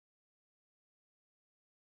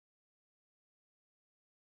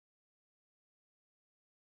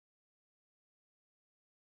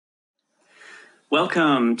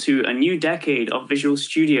Welcome to a new decade of Visual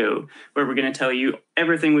Studio, where we're going to tell you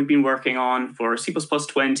everything we've been working on for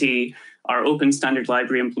C++20, our open standard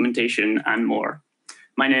library implementation, and more.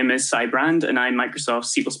 My name is Cy Brand, and I'm Microsoft's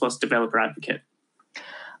C++ developer advocate.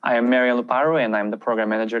 I am Marian Luparu, and I'm the program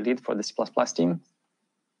manager lead for the C++ team.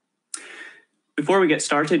 Before we get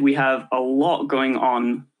started, we have a lot going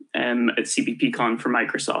on at CppCon for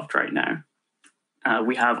Microsoft right now.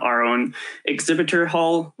 We have our own exhibitor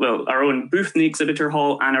hall, our own booth in the exhibitor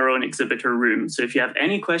hall and our own exhibitor room. So if you have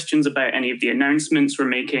any questions about any of the announcements we're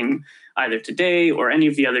making either today or any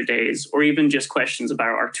of the other days, or even just questions about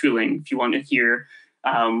our tooling, if you want to hear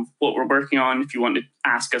what we're working on, if you want to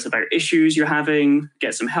ask us about issues you're having,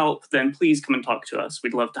 get some help, then please come and talk to us.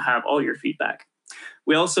 We'd love to have all your feedback.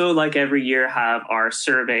 We also, like every year, have our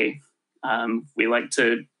survey. We like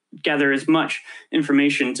to gather as much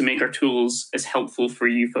information to make our tools as helpful for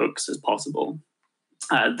you folks as possible.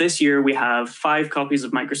 This year, we have 5 copies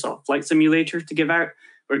of Microsoft Flight Simulator to give out.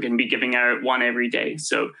 We're going to be giving out one every day.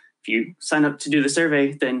 So if you sign up to do the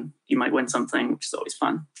survey, then you might win something, which is always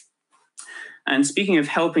fun. And speaking of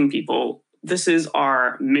helping people, this is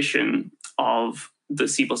our mission of the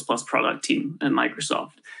C++ product team at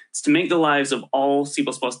Microsoft. It's to make the lives of all C++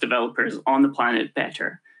 developers on the planet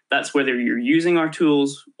better. That's whether you're using our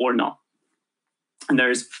tools or not. And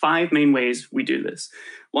there's 5 main ways we do this.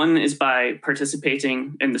 One is by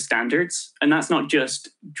participating in the standards, and that's not just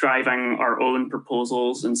driving our own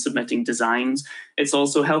proposals and submitting designs. It's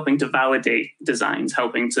also helping to validate designs,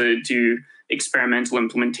 helping to do experimental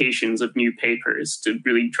implementations of new papers to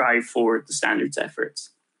really drive forward the standards efforts.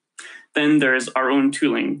 Then there's our own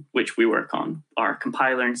tooling, which we work on, our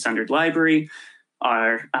compiler and standard library,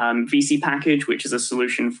 our VC package, which is a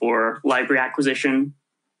solution for library acquisition,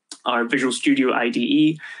 our Visual Studio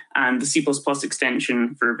IDE, and the C++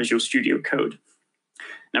 extension for Visual Studio Code.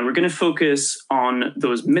 Now we're going to focus on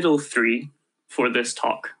those middle 3 for this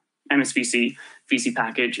talk, MSVC, VC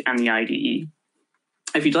package, and the IDE.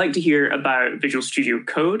 If you'd like to hear about Visual Studio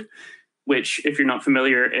Code, which, if you're not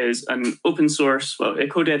familiar, is an open source, a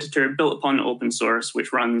code editor built upon open source,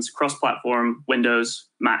 which runs cross-platform, Windows,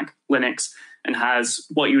 Mac, Linux, and has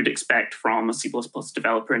what you would expect from a C++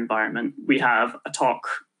 developer environment. We have a talk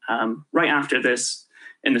right after this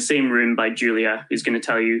in the same room by Julia, who's going to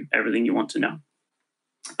tell you everything you want to know.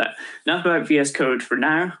 But enough about VS Code for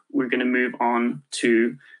now. We're going to move on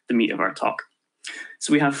to the meat of our talk.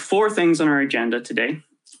 So we have 4 things on our agenda today.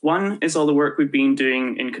 One is all the work we've been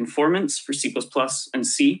doing in conformance for C++ and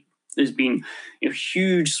C. There's been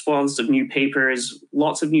huge swaths of new papers,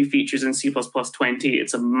 lots of new features in C++20.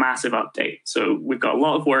 It's a massive update. So we've got a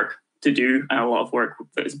lot of work to do and a lot of work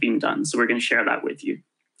that has been done. So we're going to share that with you.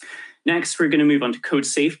 Next, we're going to move on to code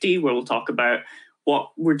safety, where we'll talk about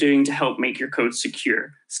what we're doing to help make your code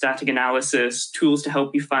secure, static analysis, tools to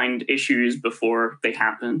help you find issues before they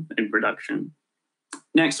happen in production.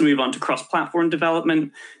 Next, we'll move on to cross-platform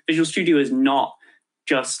development. Visual Studio is not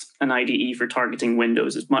just an IDE for targeting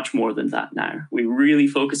Windows. It's much more than that now. We're really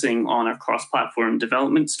focusing on our cross-platform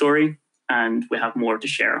development story, and we have more to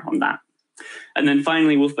share on that. And then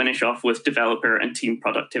finally, we'll finish off with developer and team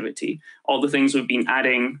productivity, all the things we've been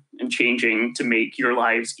adding and changing to make your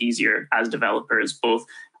lives easier as developers, both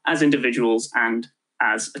as individuals and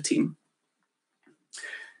as a team.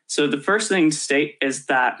 So the first thing to state is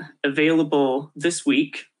that available this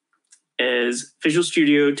week is Visual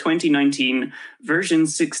Studio 2019 version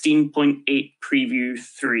 16.8 preview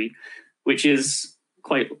 3, which is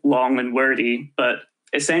quite long and wordy, but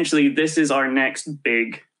essentially this is our next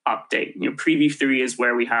big update. Preview 3 is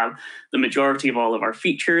where we have the majority of all of our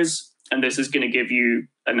features, and this is going to give you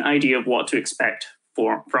an idea of what to expect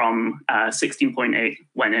from 16.8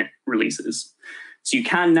 when it releases. So you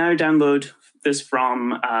can now download this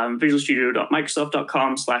from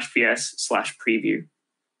visualstudio.microsoft.com/vs/preview.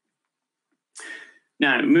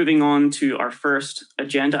 Now, moving on to our first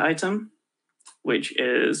agenda item, which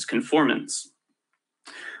is conformance.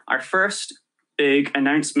 Our first big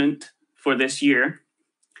announcement for this year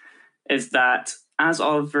is that as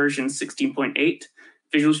of version 16.8,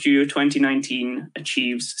 Visual Studio 2019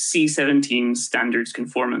 achieves C17 standards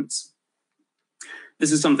conformance.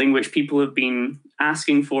 This is something which people have been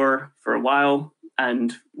asking for a while,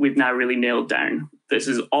 and we've now really nailed down. This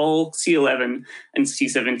is all C11 and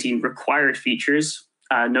C17 required features.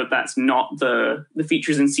 Note that's not the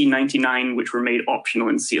features in C99, which were made optional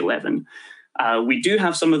in C11. We do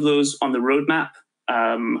have some of those on the roadmap.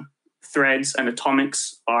 Threads and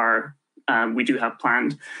atomics are we do have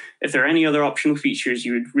planned. If there are any other optional features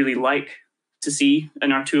you would really like to see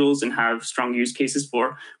in our tools and have strong use cases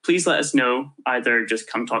for, please let us know. Either just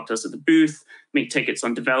come talk to us at the booth, make tickets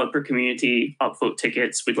on developer community, upvote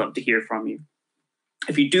tickets. We'd love to hear from you.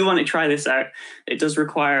 If you do want to try this out, it does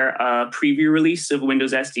require a preview release of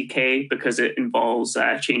Windows SDK because it involves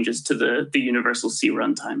changes to the Universal C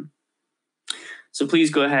runtime. So please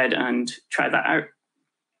go ahead and try that out.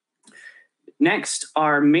 Next,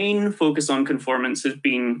 our main focus on conformance has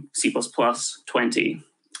been C++20.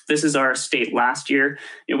 This is our state last year.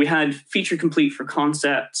 We had feature complete for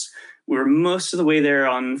concepts. We were most of the way there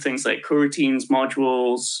on things like coroutines,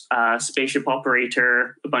 modules, spaceship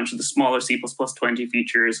operator, a bunch of the smaller C++20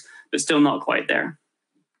 features, but still not quite there.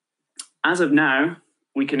 As of now,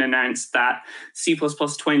 we can announce that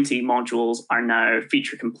C++20 modules are now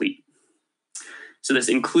feature complete. So this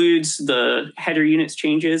includes the header units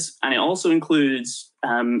changes, and it also includes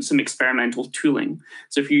some experimental tooling.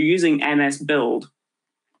 So if you're using MS Build,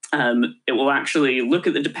 it will actually look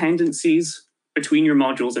at the dependencies between your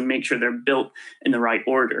modules and make sure they're built in the right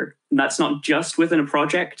order. And that's not just within a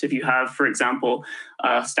project. If you have, for example,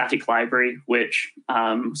 a static library, which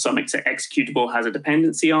some executable has a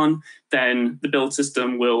dependency on, then the build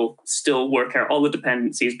system will still work out all the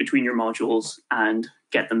dependencies between your modules and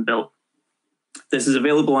get them built. This is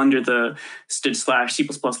available under the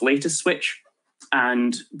 /C++ latest switch,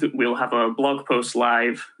 and we'll have a blog post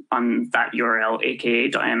live on that URL,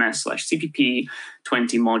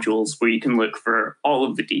 aka.ms/cpp20 modules, where you can look for all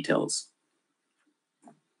of the details.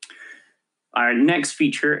 Our next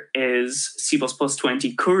feature is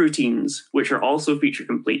C++20 coroutines, which are also feature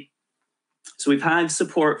complete. So we've had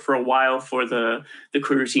support for a while for the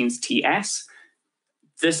coroutines TS.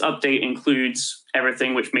 This update includes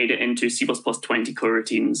everything which made it into C++20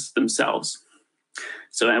 coroutines themselves.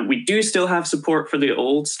 So we do still have support for the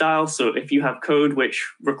old style. So if you have code which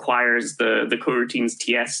requires the coroutines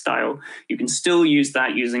TS style, you can still use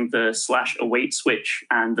that using the /await switch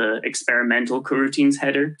and the experimental coroutines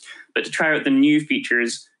header. But to try out the new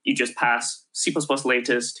features, you just pass C++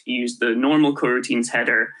 latest, you use the normal coroutines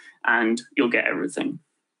header, and you'll get everything.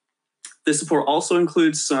 The support also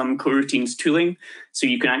includes some coroutines tooling, so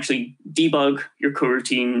you can actually debug your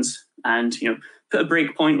coroutines and put a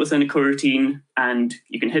breakpoint within a coroutine, and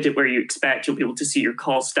you can hit it where you expect. You'll be able to see your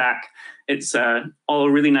call stack. It's all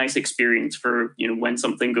a really nice experience for when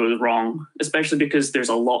something goes wrong, especially because there's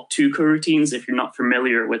a lot to coroutines. If you're not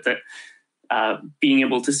familiar with it, being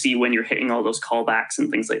able to see when you're hitting all those callbacks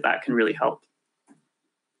and things like that can really help.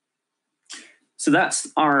 So that's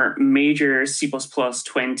our major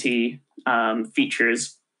C++20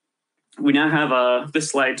 features. We now have this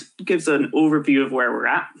slide gives an overview of where we're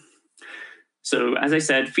at. So as I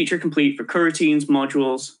said, feature complete for coroutines,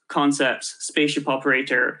 modules, concepts, spaceship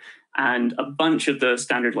operator, and a bunch of the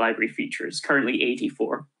standard library features, currently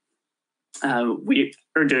 84. We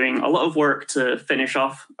are doing a lot of work to finish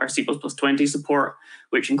off our C++20 support,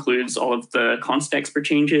 which includes all of the const expr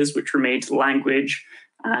changes, which were made to the language,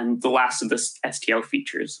 and the last of the STL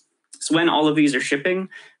features. So when all of these are shipping,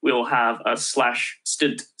 we'll have a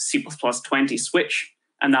 /std C++20 switch,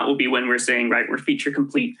 and that will be when we're saying, right, we're feature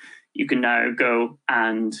complete. You can now go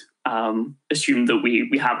and assume that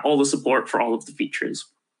we have all the support for all of the features.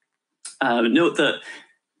 Note that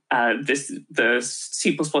the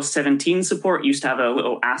C++17 support used to have a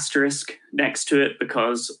little asterisk next to it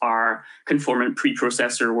because our conformant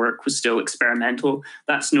preprocessor work was still experimental.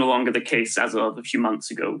 That's no longer the case as of a few months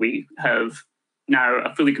ago. We have now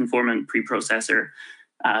a fully conformant preprocessor,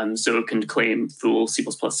 so it can claim full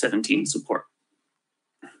C++17 support.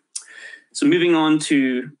 So moving on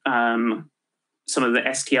to some of the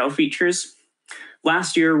STL features.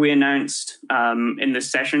 Last year, we announced in this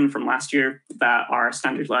session from last year that our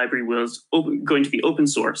standard library was going to be open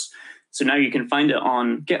source. So now you can find it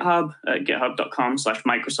on GitHub at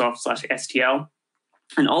github.com/Microsoft/STL.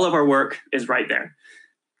 And all of our work is right there.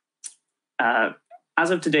 As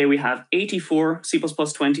of today, we have 84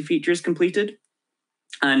 C++20 features completed.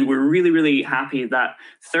 And we're really, really happy that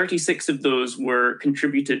 36 of those were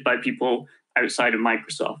contributed by people outside of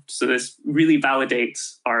Microsoft. So this really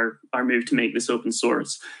validates our move to make this open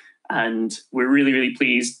source. And we're really, really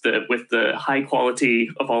pleased that with the high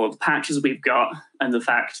quality of all of the patches we've got and the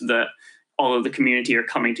fact that all of the community are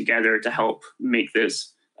coming together to help make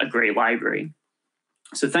this a great library.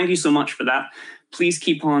 So thank you so much for that. Please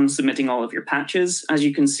keep on submitting all of your patches. As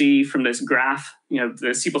you can see from this graph,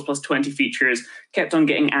 the C++20 features kept on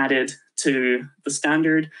getting added to the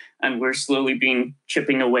standard, and we're slowly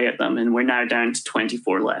chipping away at them, and we're now down to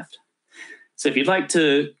 24 left. So if you'd like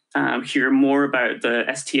to hear more about the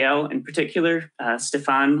STL in particular,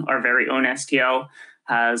 Stefan, our very own STL,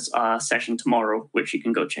 has a session tomorrow, which you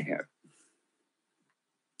can go check out.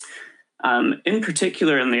 In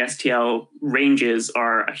particular, in the STL, ranges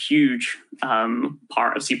are a huge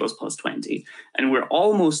part of C++20, and we're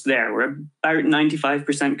almost there. We're about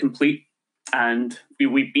 95% complete, and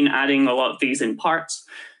we've been adding a lot of these in parts.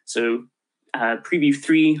 So Preview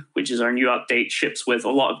 3, which is our new update, ships with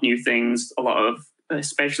a lot of new things,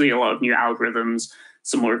 especially a lot of new algorithms,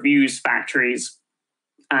 some more views, factories.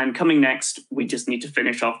 And coming next, we just need to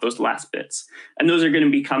finish off those last bits. And those are going to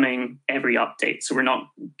be coming every update. So we're not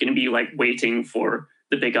going to be like waiting for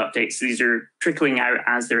the big updates. These are trickling out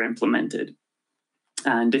as they're implemented.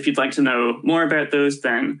 And if you'd like to know more about those,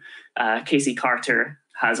 then Casey Carter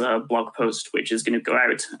has a blog post which is going to go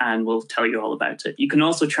out and we'll tell you all about it. You can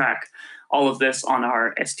also track all of this on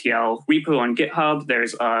our STL repo on GitHub.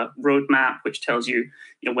 There's a roadmap which tells you,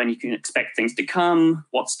 when you can expect things to come,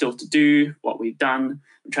 what's still to do, what we've done.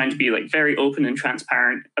 We're trying to be like very open and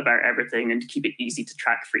transparent about everything and to keep it easy to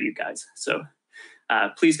track for you guys. So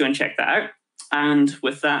please go and check that out. And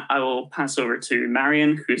with that, I will pass over to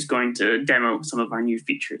Marian, who's going to demo some of our new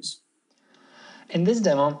features. In this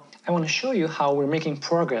demo, I want to show you how we're making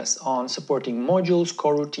progress on supporting modules,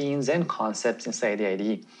 coroutines, and concepts inside the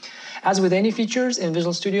IDE. As with any features in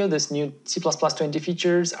Visual Studio, this new C++20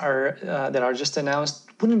 features that are just announced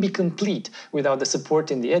wouldn't be complete without the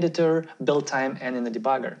support in the editor, build time, and in the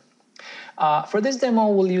debugger. For this demo,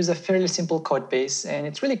 we'll use a fairly simple code base, and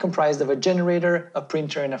it's really comprised of a generator, a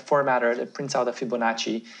printer, and a formatter that prints out a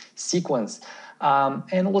Fibonacci sequence.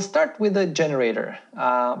 And we'll start with the generator,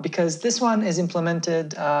 because this one is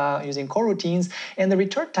implemented using coroutines, and the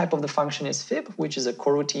return type of the function is fib, which is a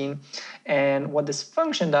coroutine. And what this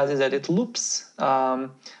function does is that it loops,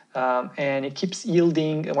 and it keeps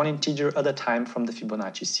yielding one integer at a time from the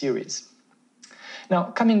Fibonacci series. Now,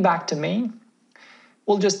 coming back to main,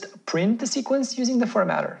 we'll just print the sequence using the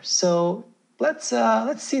formatter. So let's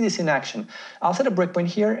see this in action. I'll set a breakpoint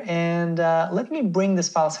here, and let me bring this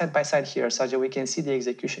file side by side here so that we can see the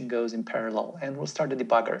execution goes in parallel, and we'll start the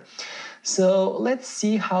debugger. So let's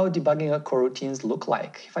see how debugging a coroutines look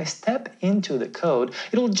like. If I step into the code,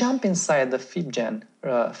 it'll jump inside the fibgen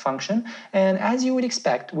function, and as you would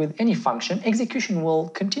expect with any function, execution will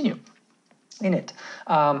continue in it.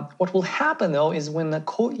 What will happen though is when the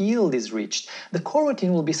co-yield is reached, the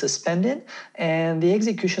coroutine will be suspended and the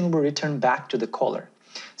execution will return back to the caller.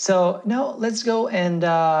 So now let's go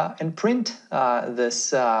and print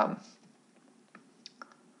this.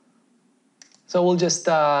 So we'll just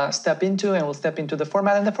step into the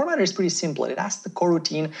format, and the formatter is pretty simple. It asks the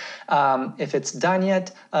coroutine if it's done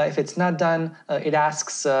yet. If it's not done, it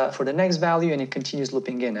asks for the next value, and it continues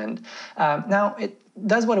looping in. And now it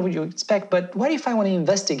does what would you expect, but what if I want to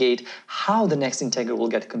investigate how the next integer will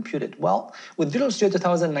get computed? Well, with Visual Studio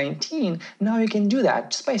 2019, now you can do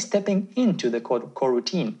that just by stepping into the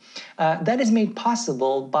coroutine. That is made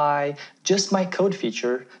possible by Just My Code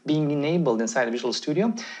feature being enabled inside of Visual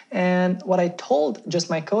Studio. And what I told Just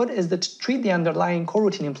My Code is that to treat the underlying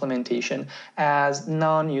coroutine implementation as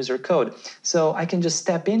non-user code. So I can just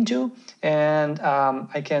step into and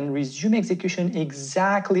I can resume execution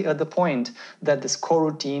exactly at the point that this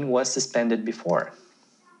coroutine was suspended before.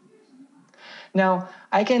 Now,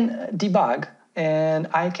 I can debug and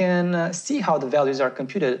I can see how the values are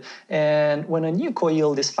computed. And when a new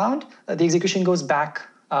co-yield is found, the execution goes back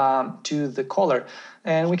to the caller.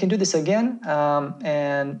 And we can do this again,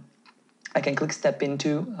 and I can click step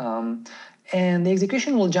into, and the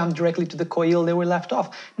execution will jump directly to the co-yield that we left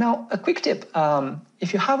off. Now, a quick tip,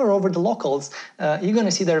 if you hover over the locals, you're going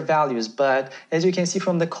to see their values, but as you can see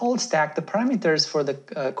from the call stack, the parameters for the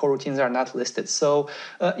coroutines are not listed, so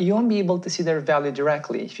you won't be able to see their value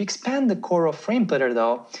directly. If you expand the coro frame splitter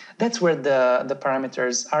though, that's where the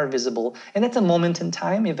parameters are visible, and at a moment in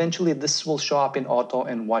time, eventually this will show up in auto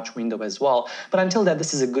and watch window as well, but until that,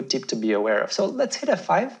 this is a good tip to be aware of. So let's hit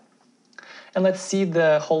F5. And let's see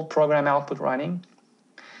the whole program output running.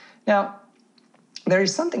 Now, there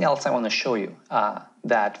is something else I want to show you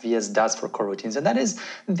that VS does for coroutines, and that is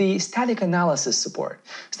the static analysis support.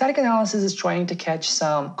 Static analysis is trying to catch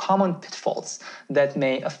some common pitfalls that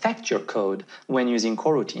may affect your code when using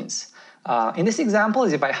coroutines. In this example,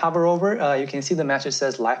 if I hover over, you can see the message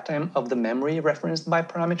says lifetime of the memory referenced by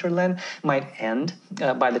parameter len might end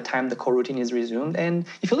by the time the coroutine is resumed. And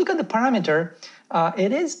if you look at the parameter,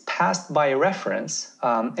 it is passed by reference,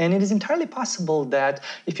 and it is entirely possible that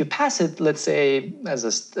if you pass it, let's say, as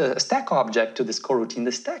a stack object to this coroutine,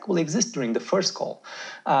 the stack will exist during the first call.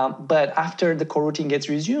 But after the coroutine gets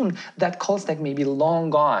resumed, that call stack may be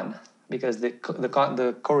long gone, because the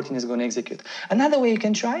coroutine is going to execute. Another way you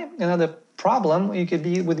can try, another problem, you could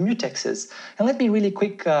be with mutexes. And let me really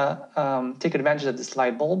quick take advantage of this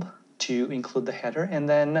light bulb to include the header. And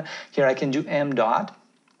then here I can do m dot.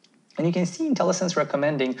 And you can see IntelliSense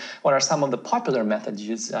recommending what are some of the popular methods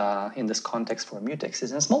used in this context for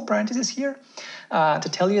mutexes. And small parenthesis here to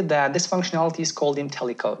tell you that this functionality is called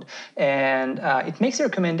IntelliCode. And it makes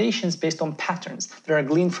recommendations based on patterns that are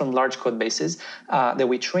gleaned from large code bases that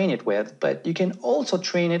we train it with. But you can also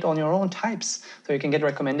train it on your own types. So you can get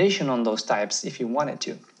recommendation on those types if you wanted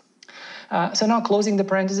to. So now closing the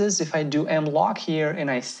parentheses, if I do mlock here and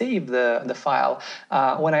I save the file,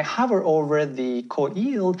 when I hover over the code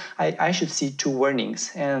yield, I should see two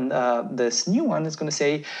warnings. And this new one is going to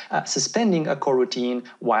say suspending a coroutine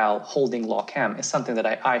while holding lock m is something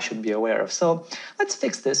that I should be aware of. So let's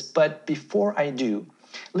fix this. But before I do,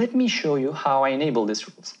 let me show you how I enable these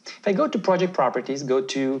rules. If I go to Project Properties, go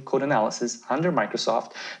to Code Analysis under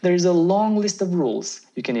Microsoft, there is a long list of rules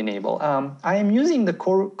you can enable. I am using the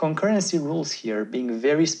concurrency rules here, being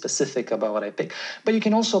very specific about what I pick. But you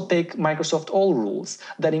can also pick Microsoft All rules.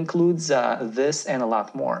 That includes this and a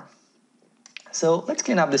lot more. So let's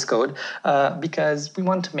clean up this code because we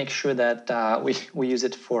want to make sure that we use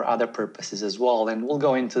it for other purposes as well. And we'll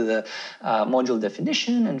go into the module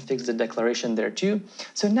definition and fix the declaration there too.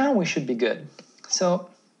 So now we should be good. So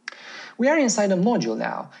we are inside a module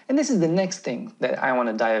now. And this is the next thing that I want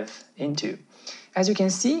to dive into. As you can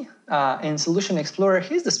see in Solution Explorer,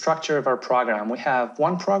 here's the structure of our program. We have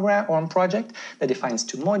one project that defines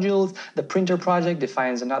two modules, the printer project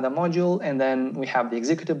defines another module, and then we have the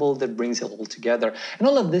executable that brings it all together. And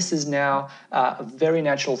all of this is now a very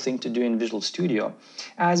natural thing to do in Visual Studio.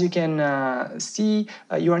 As you can see,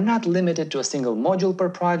 you are not limited to a single module per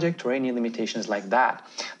project or any limitations like that.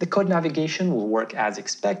 The code navigation will work as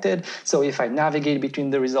expected. So if I navigate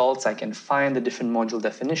between the results, I can find the different module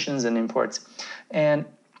definitions and imports. And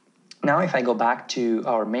now if I go back to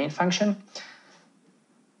our main function,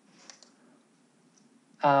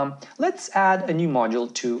 let's add a new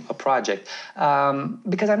module to a project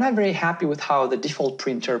because I'm not very happy with how the default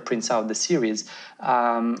printer prints out the series.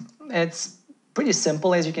 It's pretty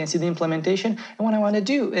simple, as you can see the implementation, and what I want to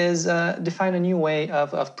do is define a new way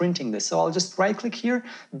of printing this. So I'll just right-click here,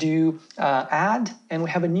 do add, and we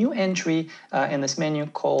have a new entry in this menu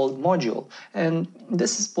called module. And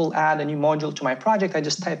this will add a new module to my project. I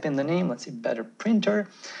just type in the name, let's say better printer.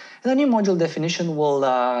 And the new module definition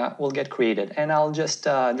will get created. And I'll just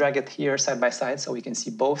drag it here side by side so we can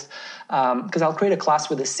see both. Because I'll create a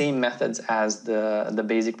class with the same methods as the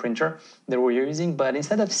basic printer that we're using. But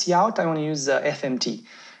instead of cout, I want to use FMT.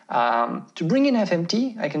 To bring in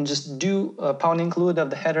FMT, I can just do a pound include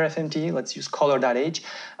of the header FMT. Let's use color.h.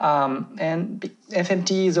 And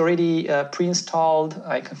FMT is already pre-installed.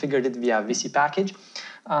 I configured it via VC package.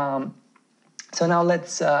 So now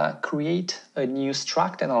let's create a new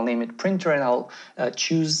struct, and I'll name it printer, and I'll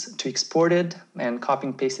choose to export it, and copy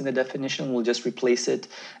and paste in the definition. We'll just replace it,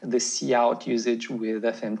 the cout usage, with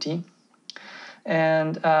FMT.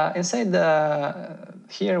 And inside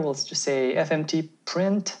here, we'll just say FMT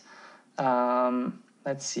print.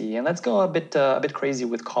 Let's see, and let's go a bit crazy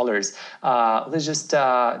with colors. Let's just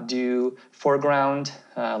do foreground.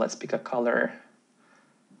 Let's pick a color.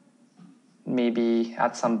 Maybe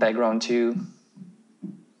add some background too.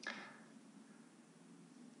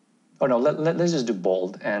 Oh no, let's just do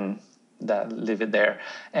bold and leave it there.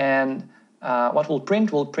 And what we'll print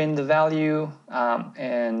the value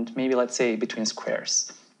and maybe let's say between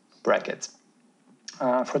squares, brackets.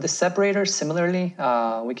 For the separator, similarly,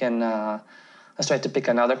 we can, let's try to pick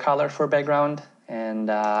another color for background and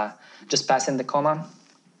just pass in the comma.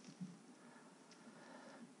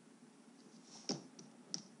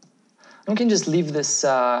 We can just leave this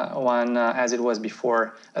one as it was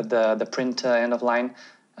before at the print end of line.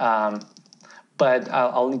 But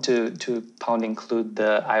I'll need to pound include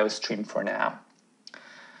the IO stream for now.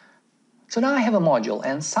 So now I have a module,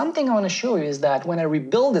 and something I want to show you is that when I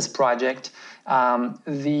rebuild this project,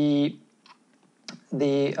 the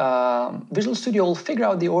Visual Studio will figure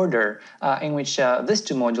out the order in which these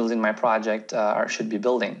two modules in my project should be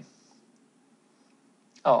building.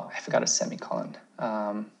 Oh, I forgot a semicolon.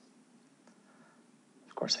 Of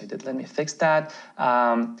course I did. Let me fix that.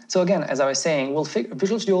 So again, as I was saying,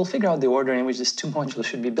 Visual Studio will figure out the order in which these two modules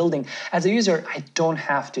should be building. As a user, I don't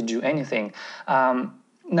have to do anything.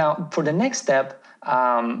 Now, for the next step,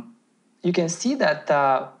 you can see that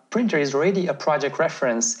printer is already a project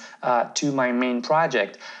reference to my main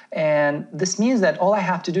project. And this means that all I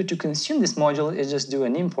have to do to consume this module is just do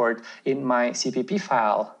an import in my CPP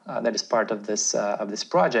file that is part of this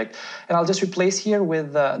project. And I'll just replace here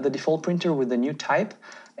with the default printer with the new type.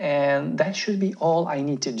 And that should be all I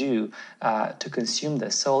need to do to consume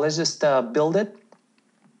this. So let's just build it.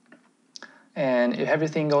 And if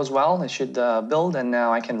everything goes well, it should build, and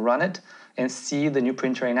now I can run it and see the new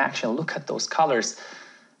printer in action. Look at those colors.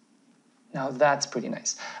 Now that's pretty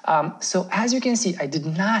nice. So as you can see, I did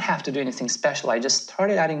not have to do anything special. I just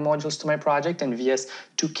started adding modules to my project, and VS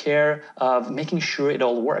took care of making sure it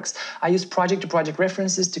all works. I used project-to-project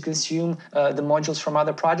references to consume the modules from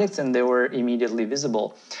other projects, and they were immediately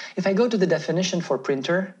visible. If I go to the definition for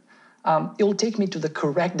printer, it will take me to the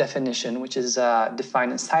correct definition, which is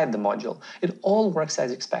defined inside the module. It all works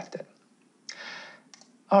as expected.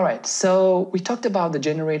 All right, so we talked about the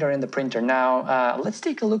generator and the printer. Now, let's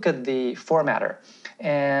take a look at the formatter.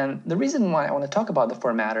 And the reason why I want to talk about the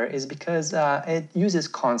formatter is because it uses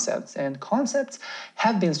concepts, and concepts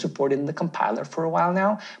have been supported in the compiler for a while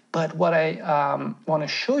now. But what I want to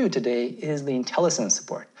show you today is the IntelliSense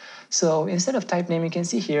support. So instead of type name, you can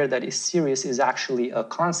see here that is serious is actually a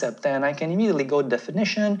concept, and I can immediately go to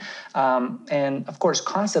definition. And of course,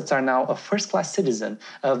 concepts are now a first-class citizen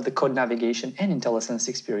of the code navigation and IntelliSense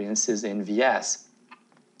experiences in VS.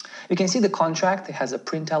 You can see the contract. It has a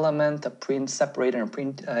print element, a print separator, and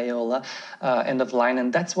print Aola end of line,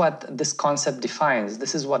 and that's what this concept defines.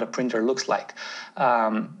 This is what a printer looks like. What I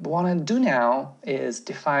want to do now is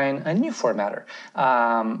define a new formatter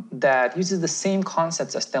that uses the same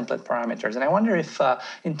concepts as template parameters, and I wonder if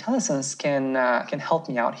IntelliSense can help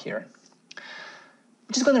me out here.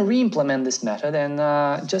 I'm just going to re-implement this method and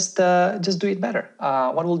just do it better.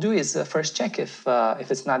 What we'll do is first check if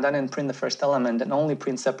it's not done and print the first element and only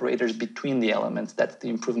print separators between the elements. That's the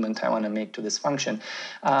improvement I want to make to this function.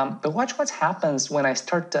 But watch what happens when I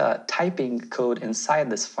start typing code inside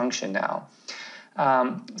this function now.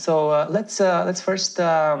 So let's first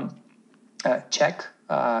check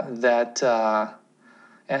that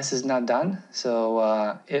S is not done.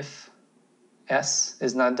 So if S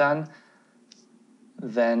is not done,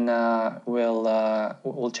 then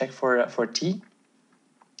we'll check for T.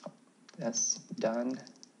 That's done.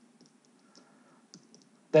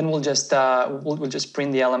 Then we'll just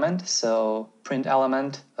print the element. So print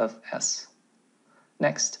element of S.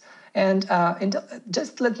 Next. And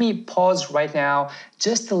just let me pause right now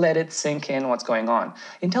just to let it sink in what's going on.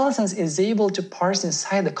 IntelliSense is able to parse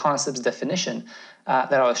inside the concepts definition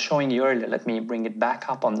that I was showing you earlier. Let me bring it back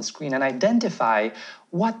up on the screen and identify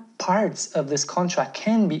what parts of this contract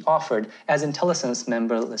can be offered as IntelliSense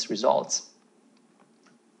memberless results.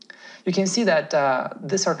 You can see that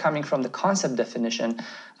these are coming from the concept definition,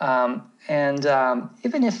 and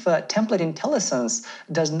even if template IntelliSense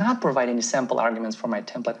does not provide any sample arguments for my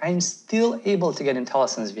template, I'm still able to get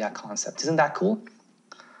IntelliSense via concept. Isn't that cool?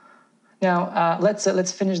 Now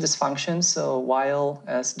let's finish this function. So while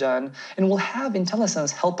S done, and we'll have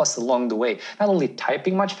IntelliSense help us along the way, not only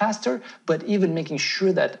typing much faster, but even making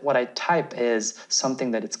sure that what I type is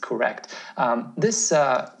something that it's correct. This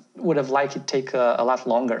would have liked it take a lot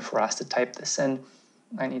longer for us to type this, and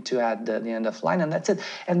I need to add the end of line, and that's it.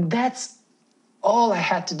 And that's all I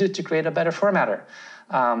had to do to create a better formatter.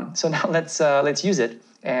 So now let's use it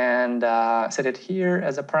and set it here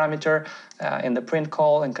as a parameter in the print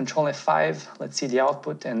call and Control F5. Let's see the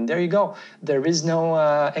output, and there you go. There is no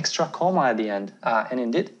extra comma at the end, and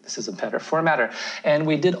indeed, this is a better formatter. And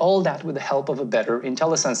we did all that with the help of a better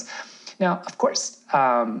IntelliSense. Now, of course,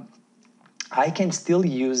 I can still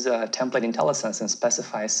use template IntelliSense and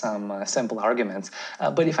specify some sample arguments.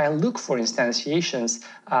 But if I look for instantiations,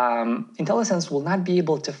 IntelliSense will not be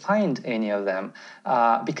able to find any of them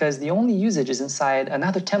because the only usage is inside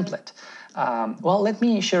another template. Well, let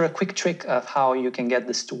me share a quick trick of how you can get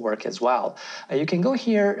this to work as well. You can go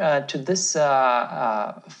here to this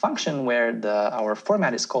function where our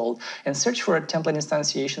format is called and search for template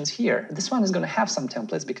instantiations here. This one is going to have some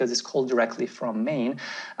templates because it's called directly from main.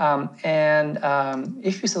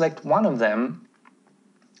 If you select one of them,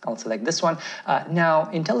 I'll select this one. Now,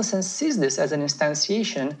 IntelliSense sees this as an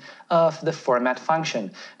instantiation of the format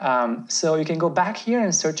function. So you can go back here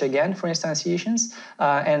and search again for instantiations.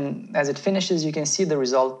 And as it finishes, you can see the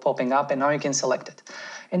result popping up, and now you can select it.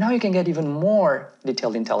 And now you can get even more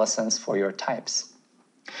detailed IntelliSense for your types.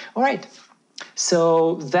 All right.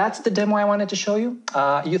 So that's the demo I wanted to show you.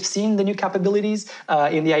 You've seen the new capabilities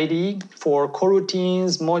in the IDE for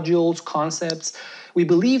coroutines, modules, concepts. We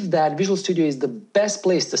believe that Visual Studio is the best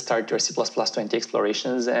place to start your C++20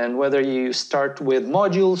 explorations, and whether you start with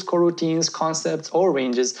modules, coroutines, concepts, or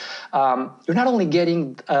ranges, you're not only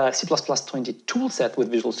getting a C++20 toolset with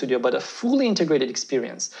Visual Studio, but a fully integrated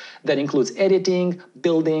experience that includes editing,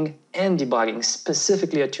 building, and debugging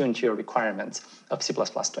specifically attuned to your requirements of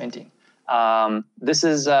C++20. This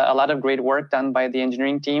is a lot of great work done by the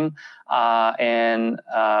engineering team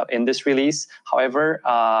in this release. However,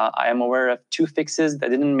 I am aware of 2 fixes that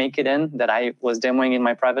didn't make it in that I was demoing in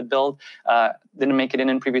my private build, didn't make it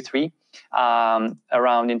in Preview 3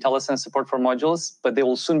 around IntelliSense support for modules, but they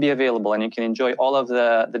will soon be available and you can enjoy all of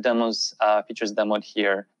the demos, features demoed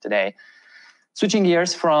here today. Switching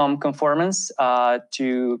gears from conformance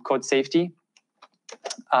to code safety.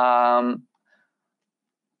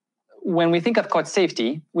 When we think of code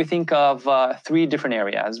safety, we think of 3 different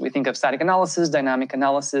areas. We think of static analysis, dynamic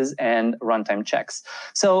analysis, and runtime checks.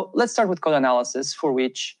 So let's start with code analysis, for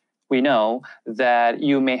which we know that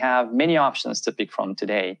you may have many options to pick from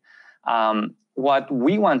today. What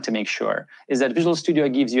we want to make sure is that Visual Studio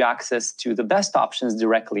gives you access to the best options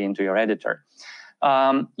directly into your editor.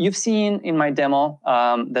 You've seen in my demo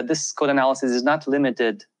that this code analysis is not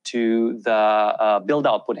limited to the build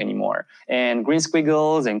output anymore. And green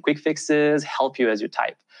squiggles and quick fixes help you as you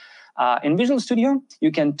type. In Visual Studio,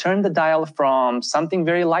 you can turn the dial from something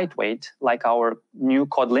very lightweight, like our new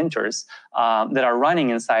code linters that are running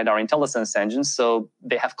inside our IntelliSense engine, so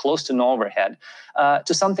they have close to no overhead,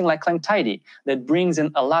 to something like Clang Tidy that brings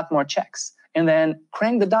in a lot more checks. And then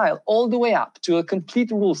crank the dial all the way up to a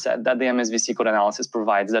complete rule set that the MSVC code analysis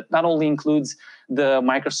provides that not only includes the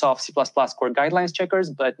Microsoft C++ core guidelines checkers,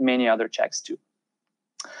 but many other checks too.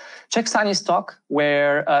 Check Sunny's talk,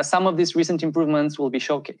 where some of these recent improvements will be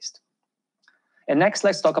showcased. And next,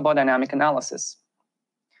 let's talk about dynamic analysis.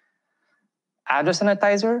 Address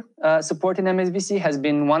sanitizer support in MSVC has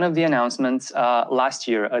been one of the announcements last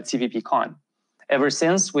year at CppCon. Ever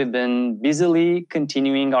since, we've been busily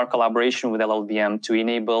continuing our collaboration with LLVM to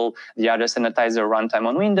enable the address sanitizer runtime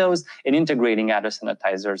on Windows and integrating address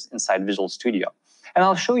sanitizers inside Visual Studio. And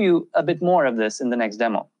I'll show you a bit more of this in the next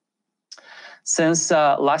demo. Since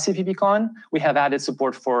last CppCon, we have added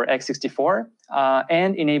support for x64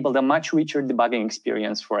 and enabled a much richer debugging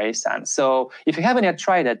experience for ASAN. So if you haven't yet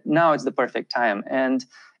tried it, now is the perfect time. And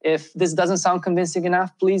if this doesn't sound convincing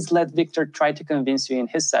enough, please let Victor try to convince you in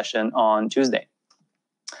his session on Tuesday.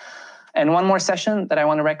 And one more session that I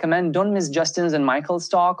want to recommend, don't miss Justin's and Michael's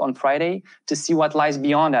talk on Friday to see what lies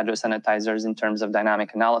beyond address sanitizers in terms of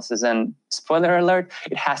dynamic analysis. And spoiler alert,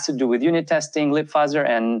 it has to do with unit testing, libfuzzer,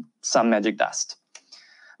 and some magic dust.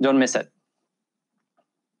 Don't miss it.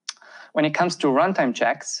 When it comes to runtime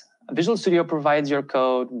checks, Visual Studio provides your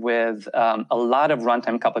code with a lot of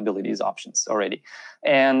runtime capabilities options already.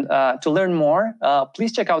 And to learn more,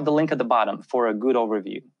 please check out the link at the bottom for a good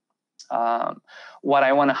overview. What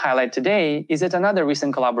I want to highlight today is yet another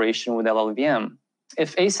recent collaboration with LLVM.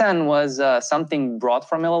 If ASAN was something brought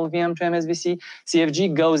from LLVM to MSVC,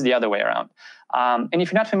 CFG goes the other way around. And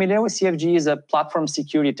if you're not familiar with CFG, is a platform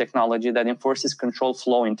security technology that enforces control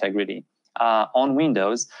flow integrity on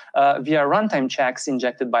Windows via runtime checks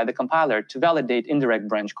injected by the compiler to validate indirect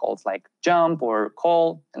branch calls like jump or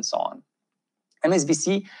call and so on.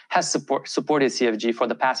 MSVC has supported CFG for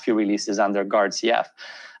the past few releases under Guard CF.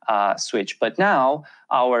 Switch. But now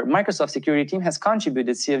our Microsoft security team has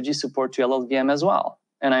contributed CFG support to LLVM as well.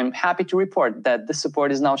 And I'm happy to report that this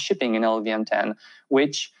support is now shipping in LLVM 10,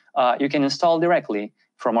 which you can install directly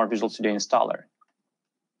from our Visual Studio installer.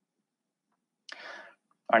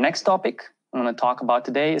 Our next topic I'm going to talk about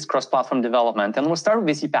today is cross-platform development. And we'll start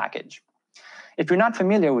with VC Package. If you're not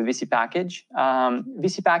familiar with VC Package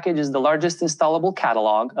is the largest installable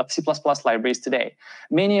catalog of C++ libraries today.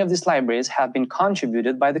 Many of these libraries have been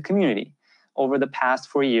contributed by the community over the past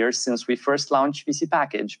 4 years since we first launched VC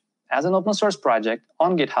Package as an open source project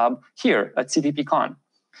on GitHub here at CppCon.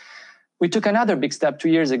 We took another big step 2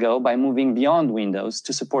 years ago by moving beyond Windows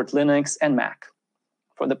to support Linux and Mac.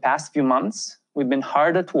 For the past few months, we've been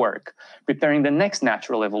hard at work preparing the next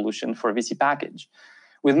natural evolution for VC Package,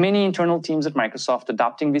 with many internal teams at Microsoft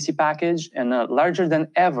adopting VC Package and a larger than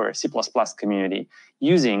ever C++ community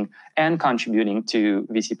using and contributing to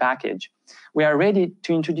VC Package. We are ready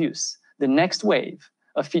to introduce the next wave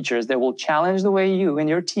of features that will challenge the way you and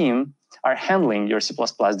your team are handling your C++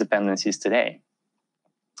 dependencies today.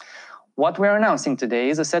 What we're announcing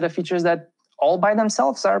today is a set of features that all by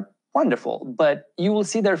themselves are wonderful, but you will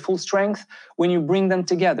see their full strength when you bring them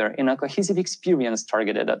together in a cohesive experience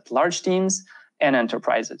targeted at large teams and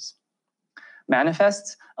enterprises.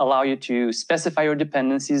 Manifests allow you to specify your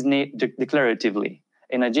dependencies declaratively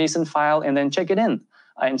in a JSON file and then check it in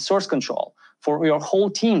source control for your whole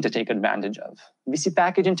team to take advantage of. VC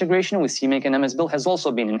Package integration with CMake and MSBuild has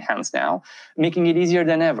also been enhanced now, making it easier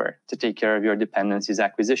than ever to take care of your dependencies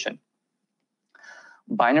acquisition.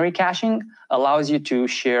 Binary caching allows you to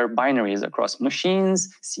share binaries across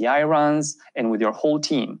machines, CI runs, and with your whole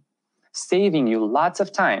team. saving you lots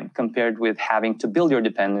of time compared with having to build your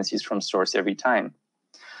dependencies from source every time.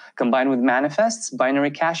 Combined with manifests,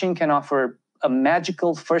 binary caching can offer a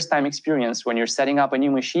magical first-time experience when you're setting up a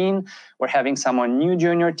new machine or having someone new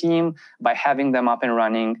join your team by having them up and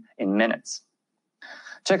running in minutes.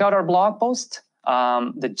 Check out our blog post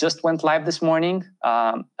that just went live this morning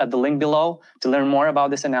at the link below to learn more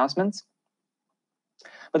about this announcement.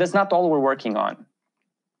 But that's not all we're working on.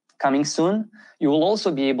 Coming soon, you will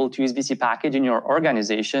also be able to use VC Package in your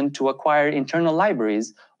organization to acquire internal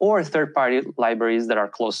libraries or third-party libraries that are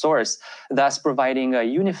closed source, thus providing a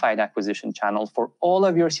unified acquisition channel for all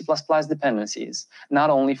of your C++ dependencies,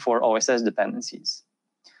 not only for OSS dependencies.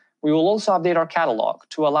 We will also update our catalog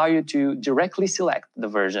to allow you to directly select the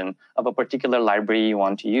version of a particular library you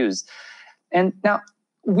want to use. And now,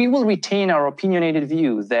 we will retain our opinionated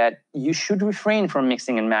view that you should refrain from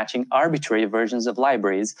mixing and matching arbitrary versions of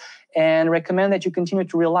libraries and recommend that you continue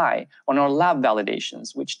to rely on our lab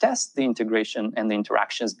validations, which test the integration and the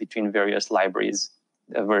interactions between various libraries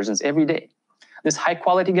versions every day. These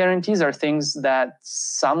high-quality guarantees are things that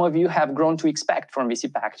some of you have grown to expect from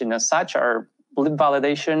VC Package, and as such, our lib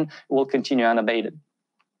validation will continue unabated.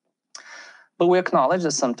 But we acknowledge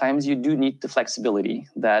that sometimes you do need the flexibility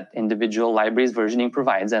that individual libraries versioning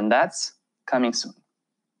provides, and that's coming soon.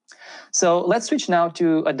 So let's switch now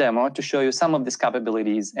to a demo to show you some of these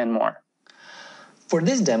capabilities and more. For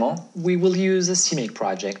this demo, we will use a CMake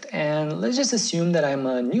project, and let's just assume that I'm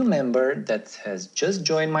a new member that has just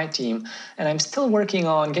joined my team, and I'm still working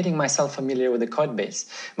on getting myself familiar with the code base.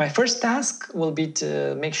 My first task will be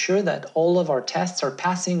to make sure that all of our tests are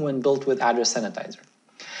passing when built with Address Sanitizer.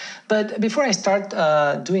 But before I start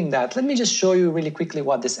doing that, let me just show you really quickly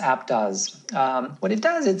what this app does. What it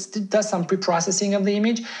does, it does some pre-processing of the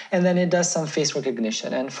image, and then it does some face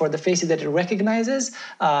recognition. And for the faces that it recognizes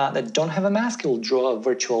that don't have a mask, it will draw a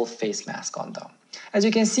virtual face mask on them. As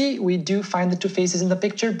you can see, we do find the two faces in the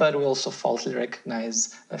picture, but we also falsely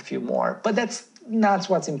recognize a few more. But that's not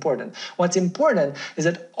what's important. What's important is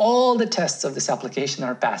that all the tests of this application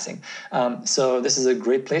are passing. So this is a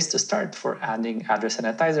great place to start for adding Address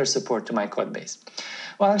Sanitizer support to my code base.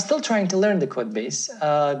 While I'm still trying to learn the code base,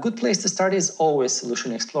 a good place to start is always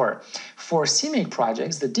Solution Explorer. For CMake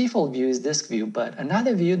projects, the default view is this view, but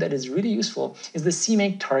another view that is really useful is the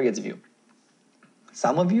CMake Targets view.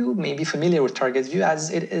 Some of you may be familiar with Targets view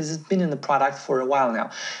as it has been in the product for a while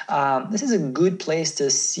now. This is a good place to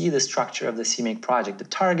see the structure of the CMake project, the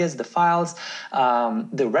targets, the files,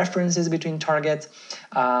 the references between targets.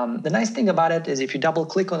 The nice thing about it is if you double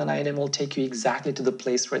click on an item, it will take you exactly to the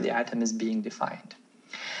place where the item is being defined.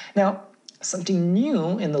 Now, something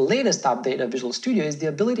new in the latest update of Visual Studio is the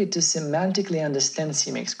ability to semantically understand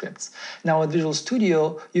CMake scripts. Now with Visual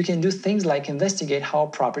Studio, you can do things like investigate how a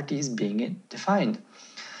property is being defined.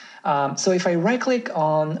 So if I right-click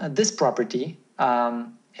on this property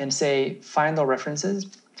and say find all references,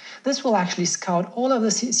 this will actually scout all of the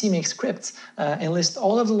CMake scripts and list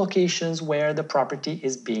all of the locations where the property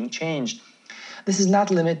is being changed. This is not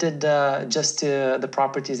limited just to the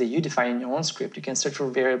properties that you define in your own script. You can search for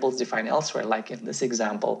variables defined elsewhere, like in this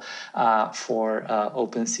example for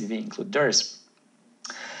OpenCV include DIRs.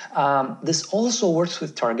 This also works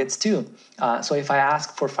with targets too. So if I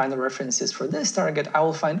ask for final references for this target, I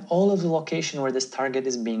will find all of the location where this target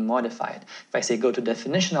is being modified. If I say go to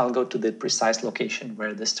definition, I'll go to the precise location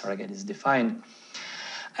where this target is defined.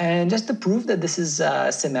 And just to prove that this is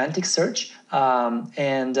semantic search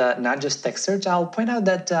and not just text search, I'll point out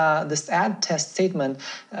that this add test statement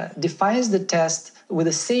defines the test with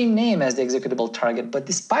the same name as the executable target, but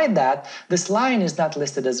despite that, this line is not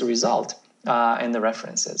listed as a result in the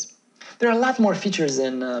references. There are a lot more features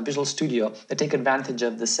in Visual Studio that take advantage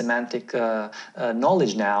of the semantic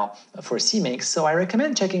knowledge now for CMake, so I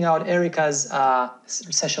recommend checking out Erica's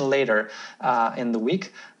session later in the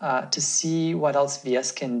week to see what else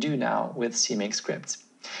VS can do now with CMake scripts.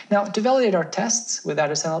 Now, to validate our tests with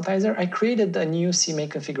Address Sanitizer, I created a new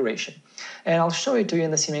CMake configuration, and I'll show it to you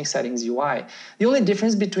in the CMake settings UI. The only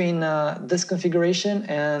difference between this configuration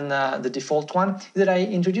and the default one is that I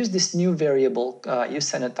introduced this new variable,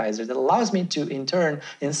 useSanitizer, that allows me to, in turn,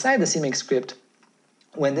 inside the CMake script,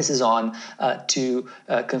 when this is on, to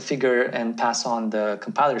configure and pass on the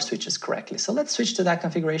compiler switches correctly. So let's switch to that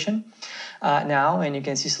configuration now, and you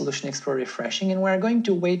can see Solution Explorer refreshing, and we're going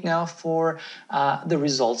to wait now for the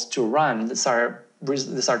results to run. These are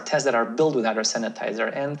tests that are built with Address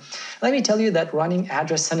Sanitizer. And let me tell you that running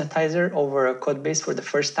Address Sanitizer over a code base for the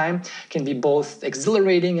first time can be both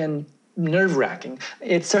exhilarating and nerve-wracking.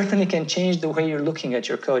 It certainly can change the way you're looking at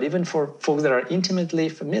your code, even for folks that are intimately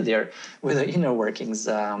familiar with the inner workings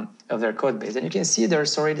of their code base. And you can see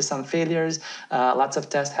there's already some failures. Lots of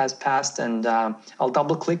tests has passed, and I'll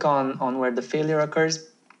double-click on where the failure occurs.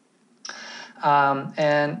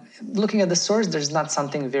 And looking at the source, there's not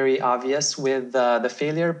something very obvious with the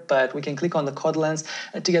failure, but we can click on the code lens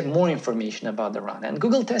to get more information about the run. And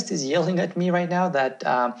Google Test is yelling at me right now that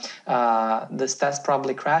this test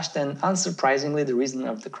probably crashed, and unsurprisingly, the reason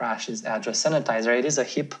of the crash is address sanitizer. It is a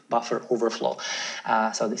heap buffer overflow.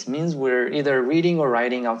 So this means we're either reading or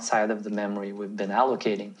writing outside of the memory we've been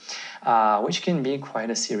allocating, which can be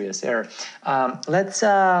quite a serious error. Let's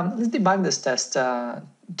debug this test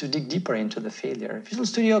to dig deeper into the failure. Visual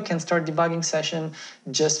Studio can start debugging session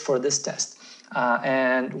just for this test.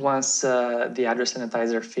 And once the address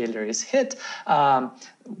sanitizer failure is hit,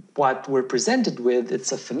 what we're presented with,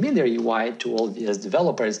 it's a familiar UI to all VS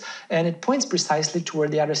developers, and it points precisely to where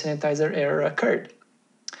the address sanitizer error occurred.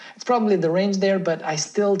 It's probably the range there, but I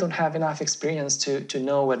still don't have enough experience to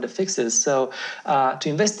know what the fix is. So to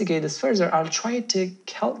investigate this further, I'll try to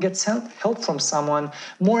get help from someone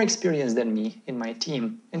more experienced than me in my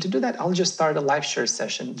team. And to do that, I'll just start a live share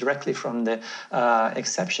session directly from the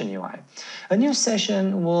exception UI. A new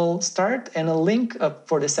session will start, and a link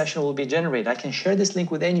for the session will be generated. I can share this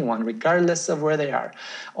link with anyone, regardless of where they are.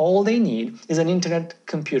 All they need is an internet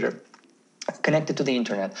computer connected to the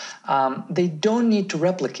internet. They don't need to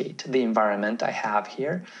replicate the environment I have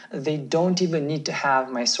here. They don't even need to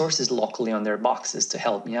have my sources locally on their boxes to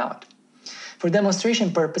help me out. For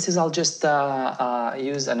demonstration purposes, I'll just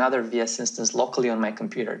use another VS instance locally on my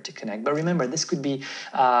computer to connect. But remember, this could be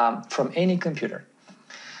from any computer.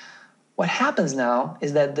 What happens now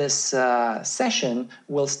is that this session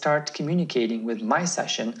will start communicating with my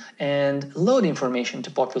session and load information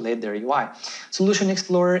to populate their UI. Solution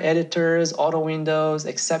Explorer, editors, auto windows,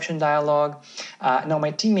 exception dialog. Now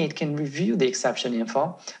my teammate can review the exception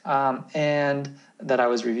info and that I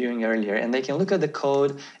was reviewing earlier, and they can look at the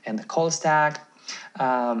code and the call stack.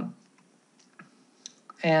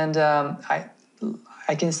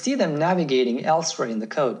 I can see them navigating elsewhere in the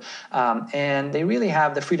code, and they really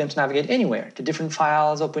have the freedom to navigate anywhere, to different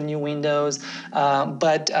files, open new windows,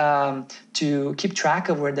 but to keep track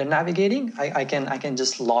of where they're navigating, I can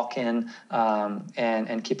just lock in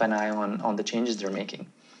and keep an eye on the changes they're making.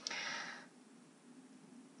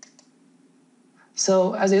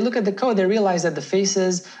 So as they look at the code, they realize that the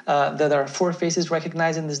faces, that there are 4 faces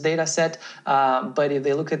recognized in this data set, but if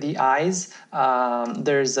they look at the eyes,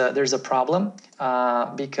 there's a problem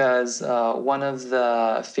because one of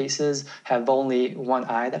the faces have only one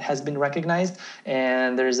eye that has been recognized,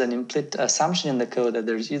 and there's an implicit assumption in the code that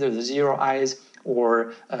there's either the 0 eyes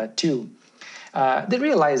or 2. They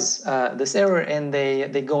realize this error, and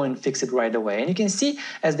they go and fix it right away. And you can see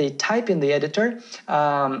as they type in the editor,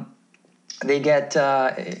 they get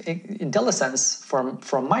IntelliSense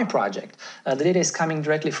from my project. The data is coming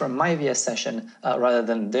directly from my VS session rather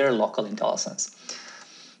than their local IntelliSense.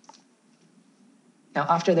 Now,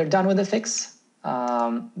 after they're done with the fix,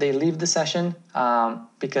 they leave the session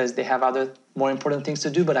because they have other more important things to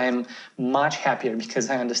do, but I am much happier because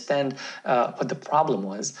I understand what the problem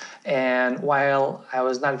was. And while I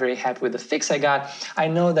was not very happy with the fix I got, I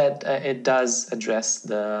know that it does address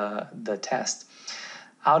the test.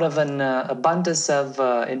 Out of an abundance of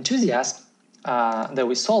enthusiasm that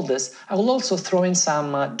we solved this, I will also throw in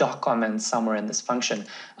some doc comments somewhere in this function.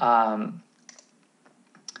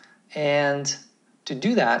 And to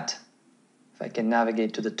do that, if I can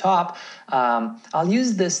navigate to the top, I'll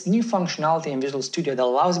use this new functionality in Visual Studio that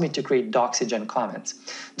allows me to create Doxygen comments.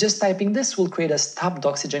 Just typing this will create a stop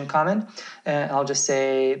Doxygen comment. And I'll just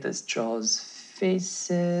say this draws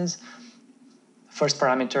faces. First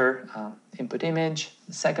parameter, input image,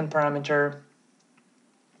 the second parameter.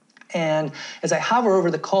 And as I hover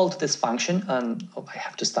over the call to this function, I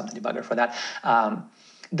have to stop the debugger for that,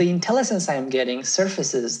 the IntelliSense I am getting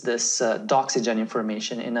surfaces this Doxygen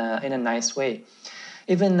information in a nice way.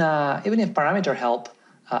 Even if parameter help,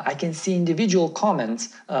 I can see individual comments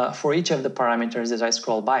for each of the parameters as I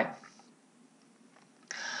scroll by.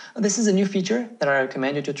 This is a new feature that I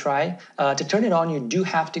recommend you to try. To turn it on, you do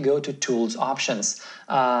have to go to Tools Options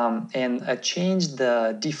and change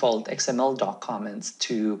the default XML doc comments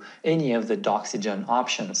to any of the Doxygen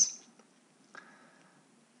options.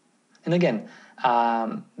 And again,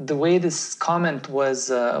 the way this comment was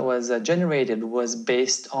generated was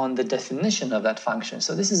based on the definition of that function.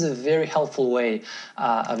 So this is a very helpful way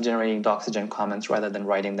of generating Doxygen comments rather than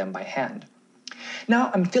writing them by hand.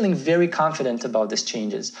 Now I'm feeling very confident about these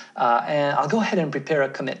changes, and I'll go ahead and prepare a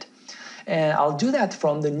commit. And I'll do that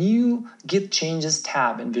from the new Git Changes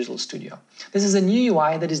tab in Visual Studio. This is a new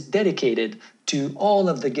UI that is dedicated to all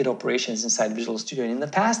of the Git operations inside Visual Studio. And in the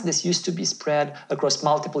past, this used to be spread across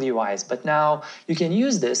multiple UIs, but now you can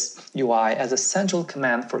use this UI as a central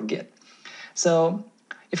command for Git. So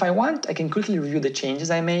if I want, I can quickly review the changes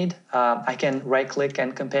I made. I can right-click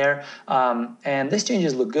and compare, and these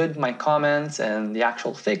changes look good, my comments and the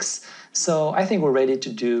actual fix. So I think we're ready to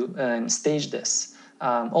do and stage this.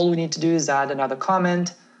 All we need to do is add another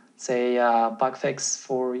comment, say bug fix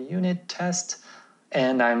for unit test,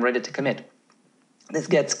 and I'm ready to commit. This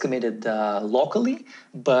gets committed locally,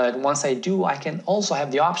 but once I do, I can also have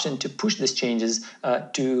the option to push these changes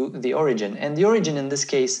to the origin. And the origin in this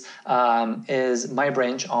case is my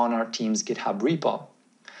branch on our team's GitHub repo.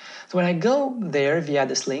 So when I go there via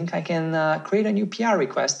this link, I can create a new PR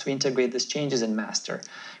request to integrate these changes in master.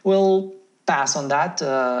 We'll pass on that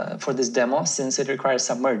for this demo since it requires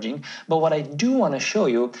some merging. But what I do want to show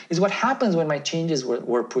you is what happens when my changes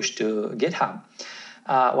were pushed to GitHub.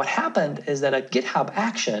 What happened is that a GitHub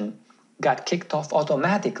action got kicked off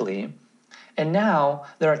automatically, and now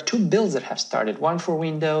there are two builds that have started, one for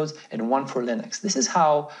Windows and one for Linux. This is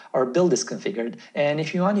how our build is configured, and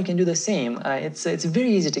if you want, you can do the same. It's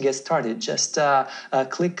very easy to get started. Just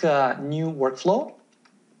click New Workflow,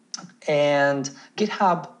 and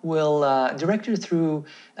GitHub will direct you through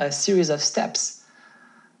a series of steps.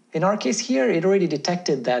 In our case here, it already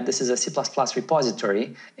detected that this is a C++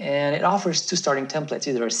 repository, and it offers two starting templates,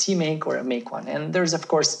 either a CMake or a make one. And there's, of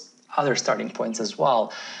course, other starting points as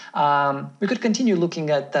well. We could continue looking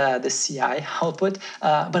at the CI output,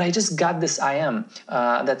 but I just got this IM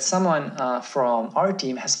that someone from our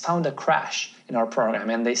team has found a crash in our program,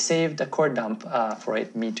 and they saved a code dump for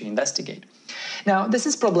me to investigate. Now, this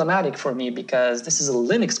is problematic for me because this is a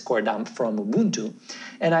Linux core dump from Ubuntu,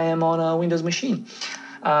 and I am on a Windows machine.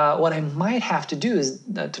 What I might have to do is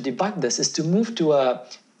to debug this is to move to a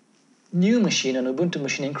new machine, an Ubuntu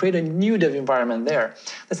machine, and create a new dev environment there.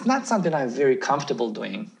 That's not something I'm very comfortable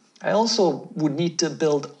doing. I also would need to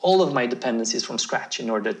build all of my dependencies from scratch in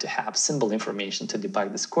order to have symbol information to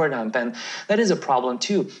debug this core dump, and that is a problem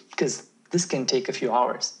too, because this can take a few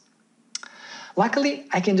hours. Luckily,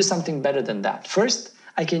 I can do something better than that. First,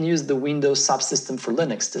 I can use the Windows subsystem for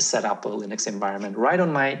Linux to set up a Linux environment right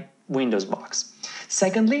on my Windows box.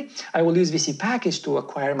 Secondly, I will use CppCon to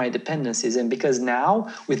acquire my dependencies, and because now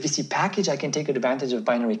with CppCon I can take advantage of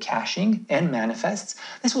binary caching and manifests,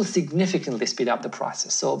 this will significantly speed up the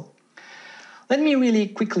process. So let me really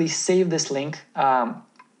quickly save this link,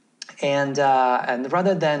 and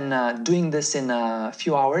rather than doing this in a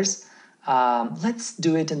few hours, let's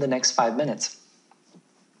do it in the next 5 minutes.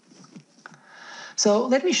 So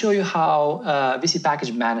let me show you how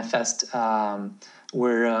CppCon manifest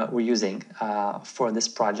we're using for this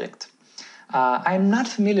project. I'm not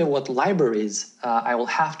familiar what libraries I will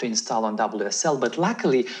have to install on WSL, but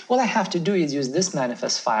luckily all I have to do is use this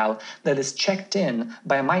manifest file that is checked in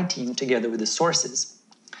by my team together with the sources.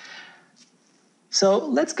 So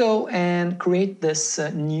let's go and create this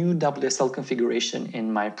new WSL configuration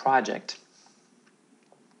in my project.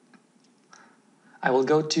 I will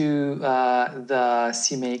go to the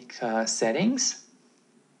CMake settings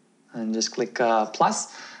and just click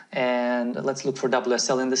plus, and let's look for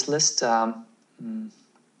WSL in this list. As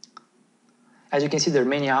you can see, there are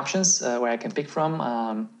many options where I can pick from.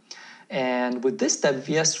 And with this step,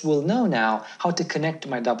 VS will know now how to connect to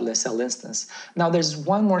my WSL instance. Now there's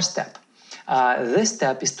one more step. This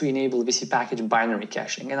step is to enable CppCon binary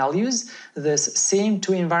caching, and I'll use this same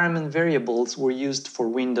two environment variables were used for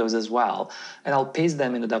Windows as well, and I'll paste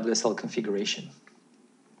them in the WSL configuration.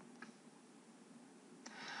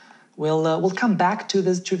 We'll come back to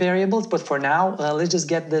these two variables, but for now, let's just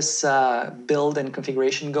get this build and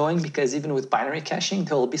configuration going, because even with binary caching,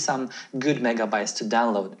 there will be some good megabytes to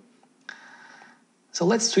download. So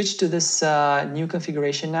let's switch to this new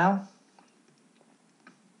configuration now.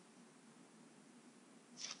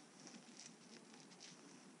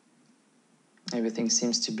 Everything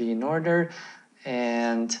seems to be in order,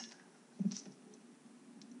 and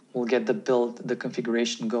we'll get the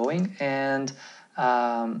configuration going. And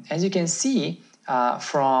as you can see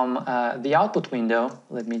from the output window,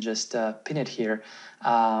 let me just pin it here.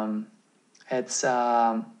 You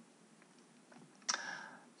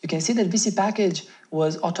can see that CppCon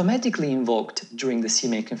was automatically invoked during the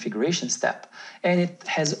CMake configuration step, and it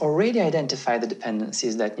has already identified the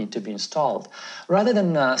dependencies that need to be installed. Rather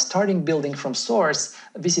than starting building from source,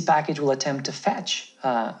 CppCon will attempt to fetch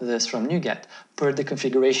this from NuGet per the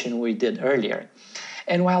configuration we did earlier.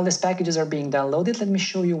 And while these packages are being downloaded, let me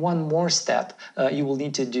show you one more step you will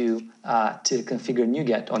need to do to configure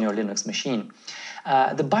NuGet on your Linux machine.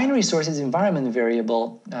 The binary sources environment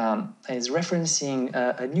variable is referencing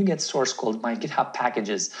a NuGet source called my GitHub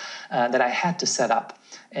packages that I had to set up.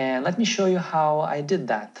 And let me show you how I did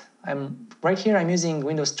that. Right here, I'm using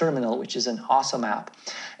Windows Terminal, which is an awesome app.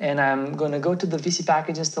 And I'm going to go to the VC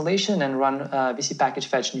package installation and run VC package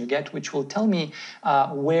fetch NuGet, which will tell me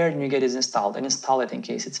where NuGet is installed and install it in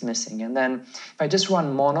case it's missing. And then if I just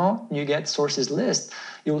run mono NuGet sources list,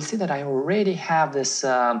 you will see that I already have this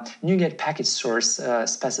NuGet package source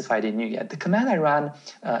specified in NuGet. The command I run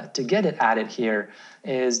to get it added here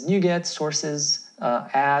is NuGet sources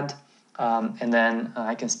add. And then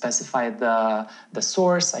I can specify the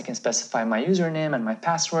source, I can specify my username and my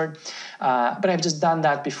password, but I've just done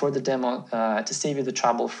that before the demo to save you the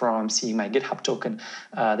trouble from seeing my GitHub token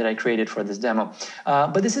that I created for this demo.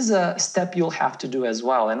 But this is a step you'll have to do as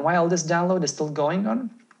well. And while this download is still going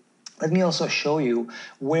on, let me also show you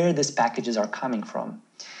where these packages are coming from.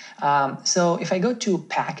 So if I go to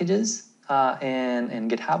packages in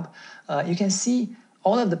GitHub, you can see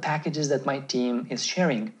all of the packages that my team is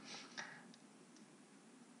sharing.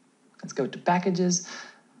 Let's go to packages,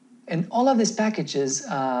 and all of these packages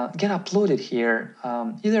get uploaded here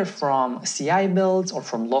either from CI builds or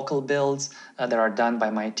from local builds that are done by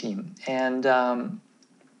my team. And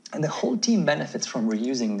the whole team benefits from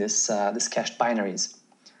reusing this cached binaries.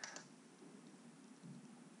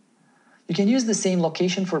 You can use the same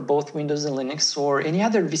location for both Windows and Linux or any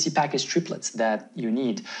other VC package triplets that you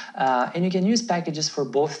need. And you can use packages for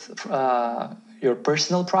both your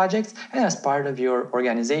personal projects and as part of your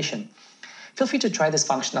organization. Feel free to try this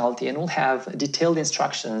functionality, and we'll have detailed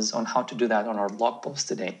instructions on how to do that on our blog post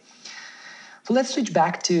today. So let's switch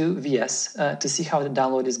back to VS to see how the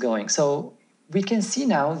download is going. So we can see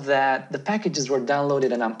now that the packages were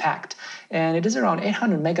downloaded and unpacked, and it is around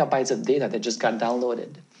 800 megabytes of data that just got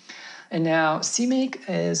downloaded. And now CMake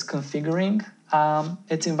is configuring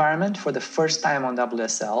its environment for the first time on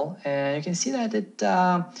WSL, and you can see that it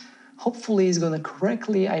hopefully is going to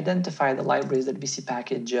correctly identify the libraries that VC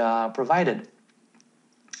package provided.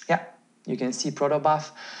 Yeah, you can see protobuf,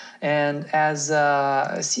 and as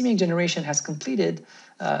CMake generation has completed,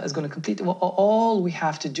 is going to complete, well, all we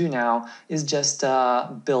have to do now is just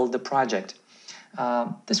build the project.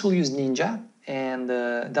 This will use Ninja and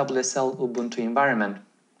the WSL Ubuntu environment.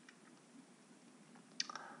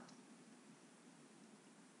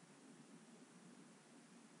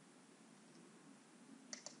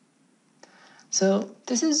 So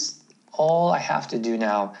this is all I have to do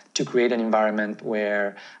now to create an environment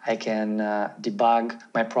where I can debug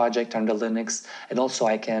my project under Linux, and also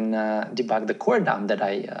I can debug the core dump that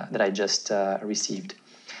I just received.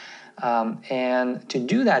 And to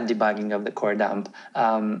do that debugging of the core dump,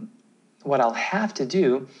 what I'll have to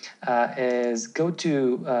do is go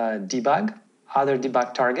to debug, other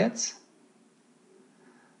debug targets,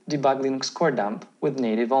 debug Linux core dump with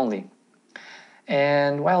native only.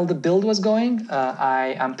 And while the build was going,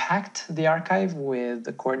 I unpacked the archive with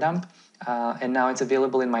the core dump, and now it's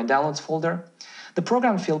available in my downloads folder. The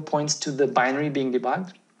program field points to the binary being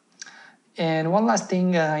debugged. And one last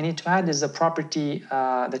thing I need to add is a property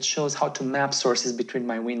that shows how to map sources between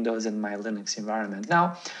my Windows and my Linux environment.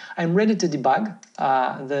 Now, I'm ready to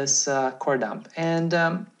debug this core dump.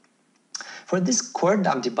 And for this core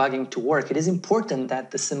dump debugging to work, it is important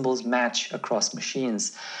that the symbols match across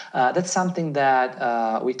machines. That's something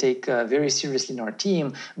that we take very seriously in our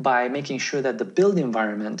team by making sure that the build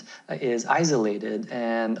environment is isolated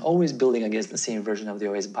and always building against the same version of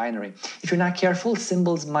the OS binary. If you're not careful,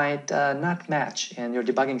 symbols might not match, and your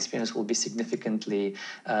debugging experience will be significantly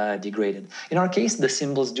degraded. In our case, the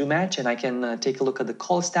symbols do match, and I can take a look at the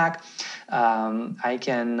call stack. I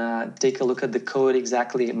can take a look at the code,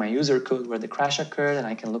 exactly my user code where the crash occurred, and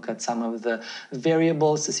I can look at some of the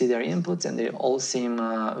variables to see their inputs, and they all seem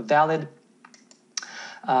valid.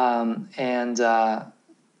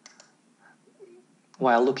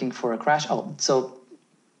 While looking for a crash, so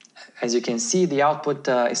as you can see, the output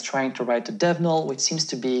is trying to write to devnull, which seems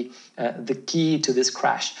to be the key to this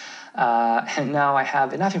crash. And now I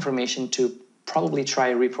have enough information to probably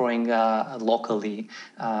try reproing locally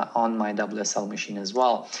on my WSL machine as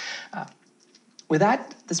well. With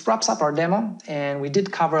that, this wraps up our demo, and we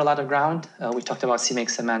did cover a lot of ground. We talked about CMake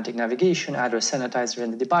semantic navigation, address sanitizer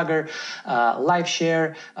in the debugger, live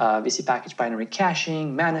share, VC package binary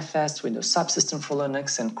caching, manifest, Windows subsystem for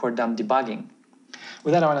Linux, and core dump debugging.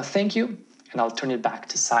 With that, I want to thank you, and I'll turn it back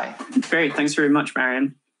to Sai. Great, thanks very much,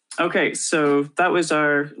 Marian. Okay, so that was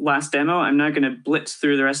our last demo. I'm now going to blitz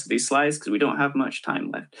through the rest of these slides because we don't have much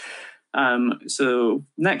time left. So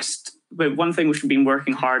next, but one thing which we've been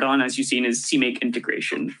working hard on, as you've seen, is CMake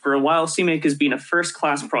integration. For a while, CMake has been a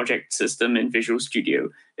first-class project system in Visual Studio.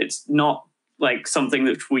 It's not like something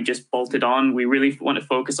that we just bolted on. We really want to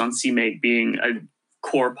focus on CMake being a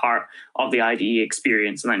core part of the IDE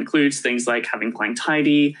experience. And that includes things like having client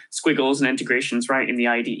ID, squiggles and integrations right in the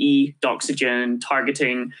IDE, Doxygen,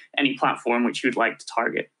 targeting any platform which you'd like to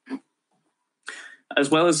target. As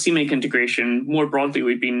well as CMake integration, more broadly,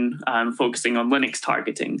 we've been focusing on Linux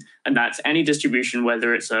targeting. And that's any distribution,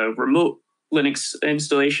 whether it's a remote Linux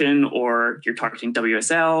installation or you're targeting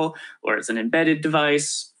WSL or it's an embedded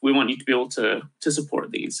device. We want you to be able to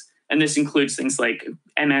support these. And this includes things like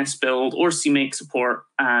MS build or CMake support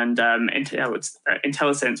and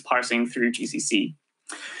IntelliSense parsing through GCC.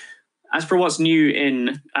 As for what's new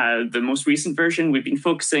in the most recent version, we've been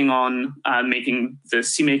focusing on making the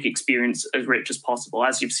CMake experience as rich as possible.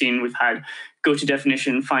 As you've seen, we've had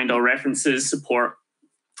go-to-definition, find all references support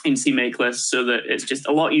in CMake lists so that it's just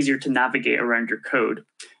a lot easier to navigate around your code.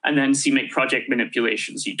 And then CMake project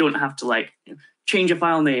manipulations. You don't have to change a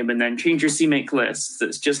file name and then change your CMake lists.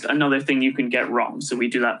 It's just another thing you can get wrong. So we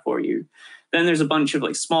do that for you. Then there's a bunch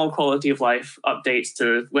of small quality of life updates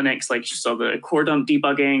to Linux, like you saw the core dump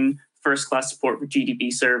debugging, first-class support for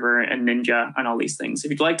GDB server and Ninja and all these things. If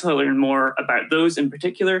you'd like to learn more about those in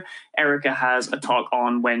particular, Erica has a talk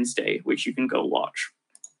on Wednesday, which you can go watch.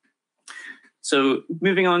 So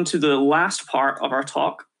moving on to the last part of our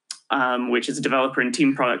talk, which is developer and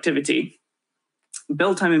team productivity.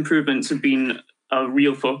 Build time improvements have been a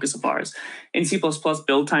real focus of ours. In C++,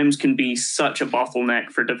 build times can be such a bottleneck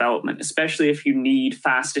for development, especially if you need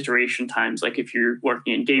fast iteration times, like if you're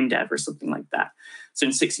working in game dev or something like that. So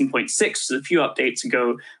in 16.6, a few updates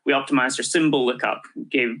ago, we optimized our symbol lookup,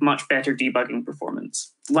 gave much better debugging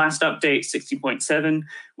performance. Last update, 16.7,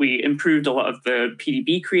 we improved a lot of the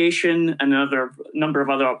PDB creation and another number of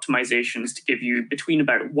other optimizations to give you between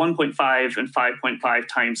about 1.5 and 5.5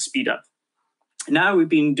 times speed up. Now we've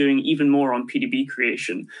been doing even more on PDB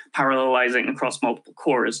creation, parallelizing across multiple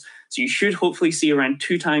cores. So you should hopefully see around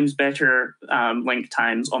 2 times better link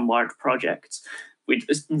times on large projects. We'd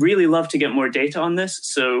really love to get more data on this.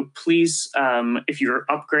 So please, if you're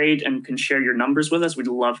upgrade and can share your numbers with us, we'd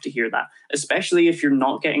love to hear that, especially if you're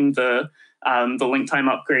not getting the link time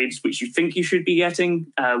upgrades, which you think you should be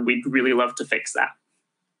getting. We'd really love to fix that.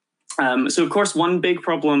 So of course, one big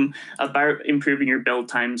problem about improving your build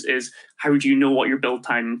times is how do you know what your build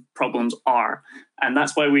time problems are? And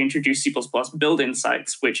that's why we introduced C++ Build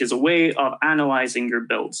Insights, which is a way of analyzing your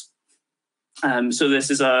builds. So this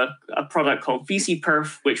is a product called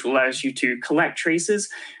VCPerf, which allows you to collect traces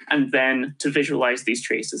and then to visualize these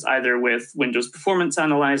traces, either with Windows Performance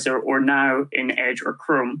Analyzer or now in Edge or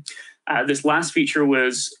Chrome. This last feature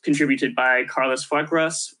was contributed by Carlos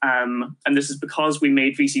Fagras, and this is because we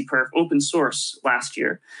made VCPerf open source last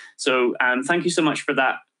year. So thank you so much for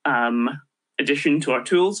that addition to our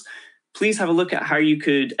tools. Please have a look at how you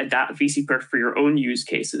could adapt VCPerf for your own use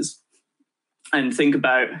cases and think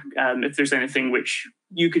about if there's anything which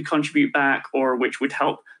you could contribute back or which would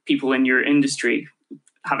help people in your industry.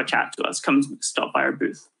 Have a chat to us. Come stop by our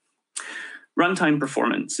booth. Runtime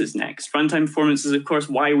performance is next. Runtime performance is, of course,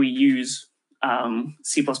 why we use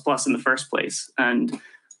C++ in the first place. And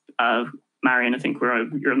Marian, I think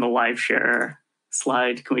you're on the live share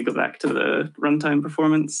slide. Can we go back to the runtime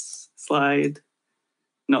performance slide?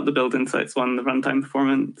 Not the build insights one, the runtime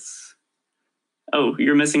performance. Oh,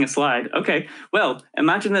 you're missing a slide. Okay, well,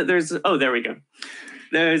 imagine that there's, oh, there we go.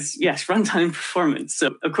 There's, yes, runtime performance.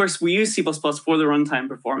 So, of course, we use C++ for the runtime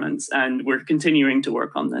performance, and we're continuing to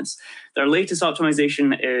work on this. Our latest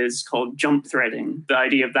optimization is called jump threading. The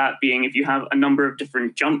idea of that being if you have a number of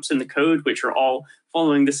different jumps in the code, which are all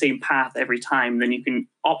following the same path every time, then you can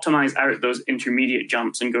optimize out those intermediate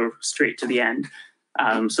jumps and go straight to the end.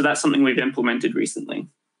 So that's something we've implemented recently.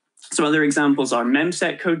 Some other examples are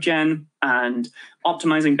memset code gen and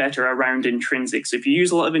optimizing better around intrinsics. If you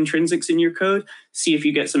use a lot of intrinsics in your code, see if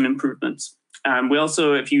you get some improvements. We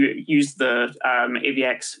also, if you use the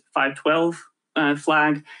AVX 512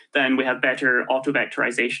 flag, then we have better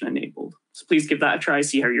auto-vectorization enabled. So please give that a try,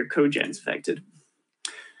 see how your code gen is affected.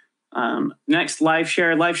 Next, live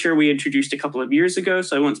share. Live share we introduced a couple of years ago,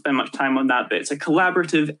 so I won't spend much time on that, but it's a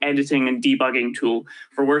collaborative editing and debugging tool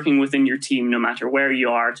for working within your team, no matter where you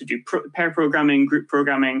are, to do pair programming, group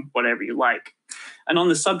programming, whatever you like. And on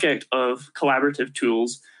the subject of collaborative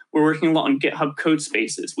tools, we're working a lot on GitHub code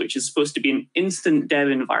spaces, which is supposed to be an instant dev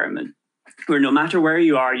environment where no matter where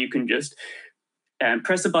you are, you can just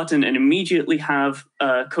press a button and immediately have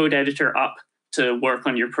a code editor up to work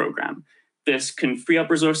on your program. this can free up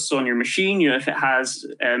resources on your machine. If it has,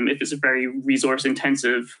 if it's a very resource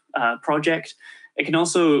intensive project, it can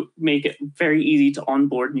also make it very easy to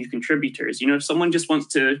onboard new contributors. If someone just wants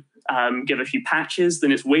to give a few patches,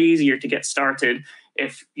 then it's way easier to get started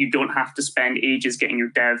if you don't have to spend ages getting your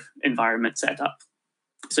dev environment set up.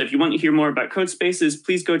 So if you want to hear more about code spaces,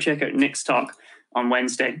 please go check out Nick's talk on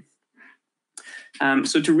Wednesday.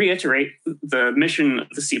 So to reiterate, the mission of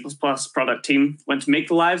the C++ product team went to make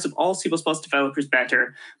the lives of all C++ developers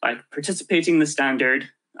better by participating in the standard,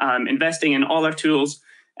 investing in all our tools,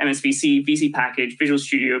 MSVC, VC package, Visual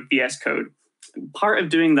Studio, VS Code. And part of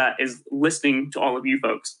doing that is listening to all of you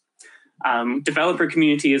folks. Developer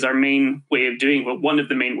community is our main way of doing, well, one of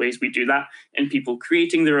the main ways we do that, and people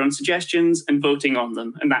creating their own suggestions and voting on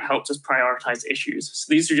them, and that helps us prioritize issues. So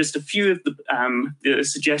these are just a few of the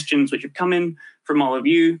suggestions which have come in from all of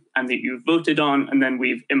you and that you've voted on, and then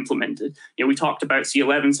we've implemented. We talked about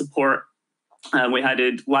C11 support. We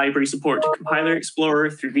added library support to Compiler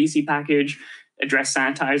Explorer through VC package, address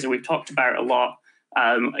sanitizer. We've talked about a lot.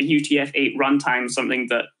 A UTF-8 runtime, something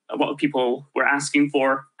that a lot of people were asking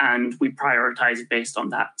for, and we prioritize based on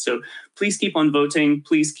that. So please keep on voting.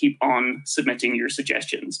 Please keep on submitting your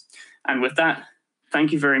suggestions. And with that,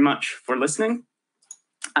 thank you very much for listening.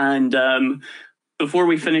 And before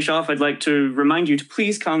we finish off, I'd like to remind you to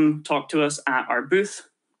please come talk to us at our booth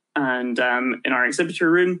and in our exhibitor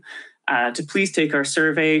room, to please take our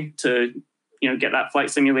survey to get that flight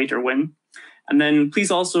simulator win. And then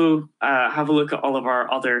please also have a look at all of our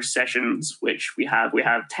other sessions, which we have. We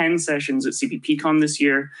have 10 sessions at CppCon this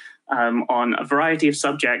year on a variety of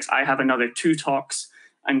subjects. I have another 2 talks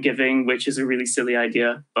I'm giving, which is a really silly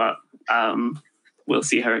idea, but we'll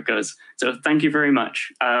see how it goes. So thank you very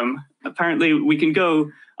much. Apparently, we can go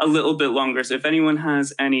a little bit longer. So if anyone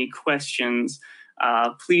has any questions,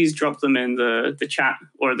 please drop them in the chat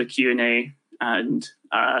or the Q&A, and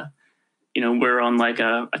we're on like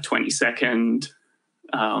a 20-second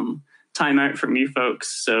timeout from you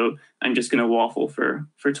folks. So I'm just going to waffle for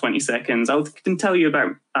 20 seconds. I can tell you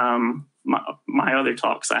about my other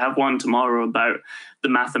talks. I have one tomorrow about the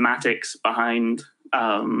mathematics behind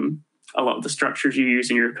a lot of the structures you use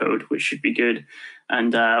in your code, which should be good.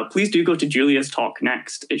 And please do go to Julia's talk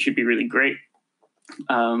next. It should be really great.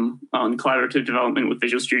 On collaborative development with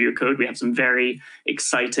Visual Studio Code. We have some very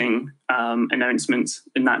exciting announcements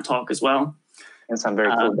in that talk as well. And some very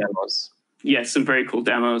cool demos. Yes, some very cool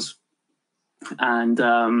demos. And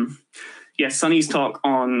Sunny's talk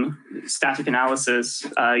on static analysis.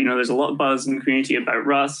 There's a lot of buzz in the community about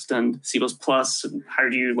Rust and C++. And how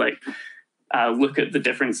do you look at the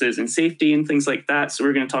differences in safety and things like that? So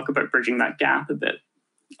we're going to talk about bridging that gap a bit.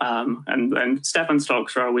 And Stefan's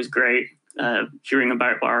talks are always great. Hearing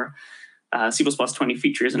about our C++ 20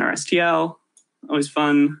 features in our STL, always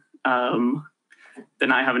fun.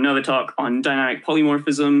 Then I have another talk on dynamic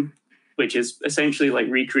polymorphism, which is essentially like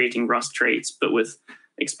recreating Rust traits, but with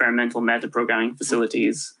experimental metaprogramming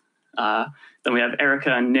facilities. Then we have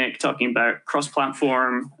Erica and Nick talking about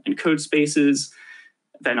cross-platform and code spaces.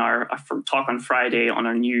 Then our talk on Friday on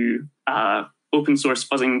our new open source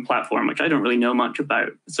fuzzing platform, which I don't really know much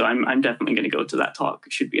about. So I'm definitely going to go to that talk.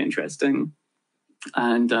 It should be interesting.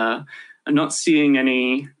 And I'm not seeing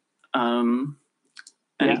any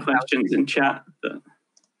questions in chat. But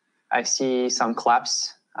I see some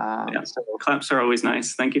claps. So claps are always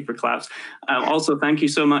nice. Thank you for claps. Also, thank you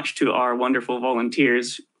so much to our wonderful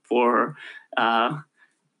volunteers for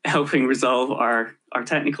helping resolve our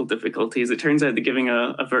technical difficulties. It turns out that giving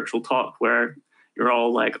a virtual talk where you're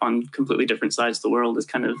all on completely different sides of the world is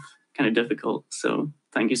kind of difficult. So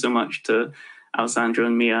thank you so much to Alessandro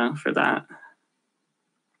and Mia for that.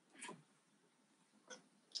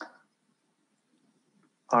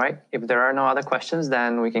 All right. If there are no other questions,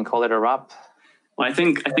 then we can call it a wrap. Well, I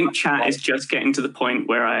think chat is just getting to the point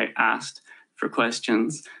where I asked for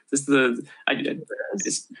questions. I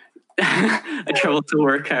trouble to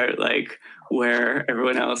work out where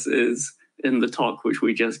everyone else is in the talk which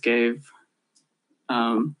we just gave.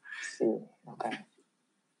 Okay.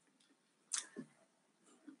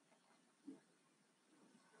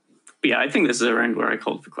 But yeah, I think this is around where I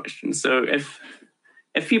called for questions. So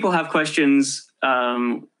if people have questions,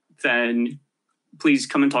 then please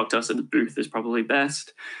come and talk to us at the booth is probably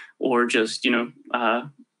best, or just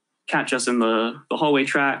catch us in the hallway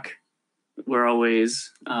track. We're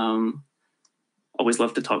always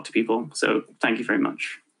love to talk to people. So thank you very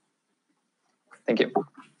much. Thank you.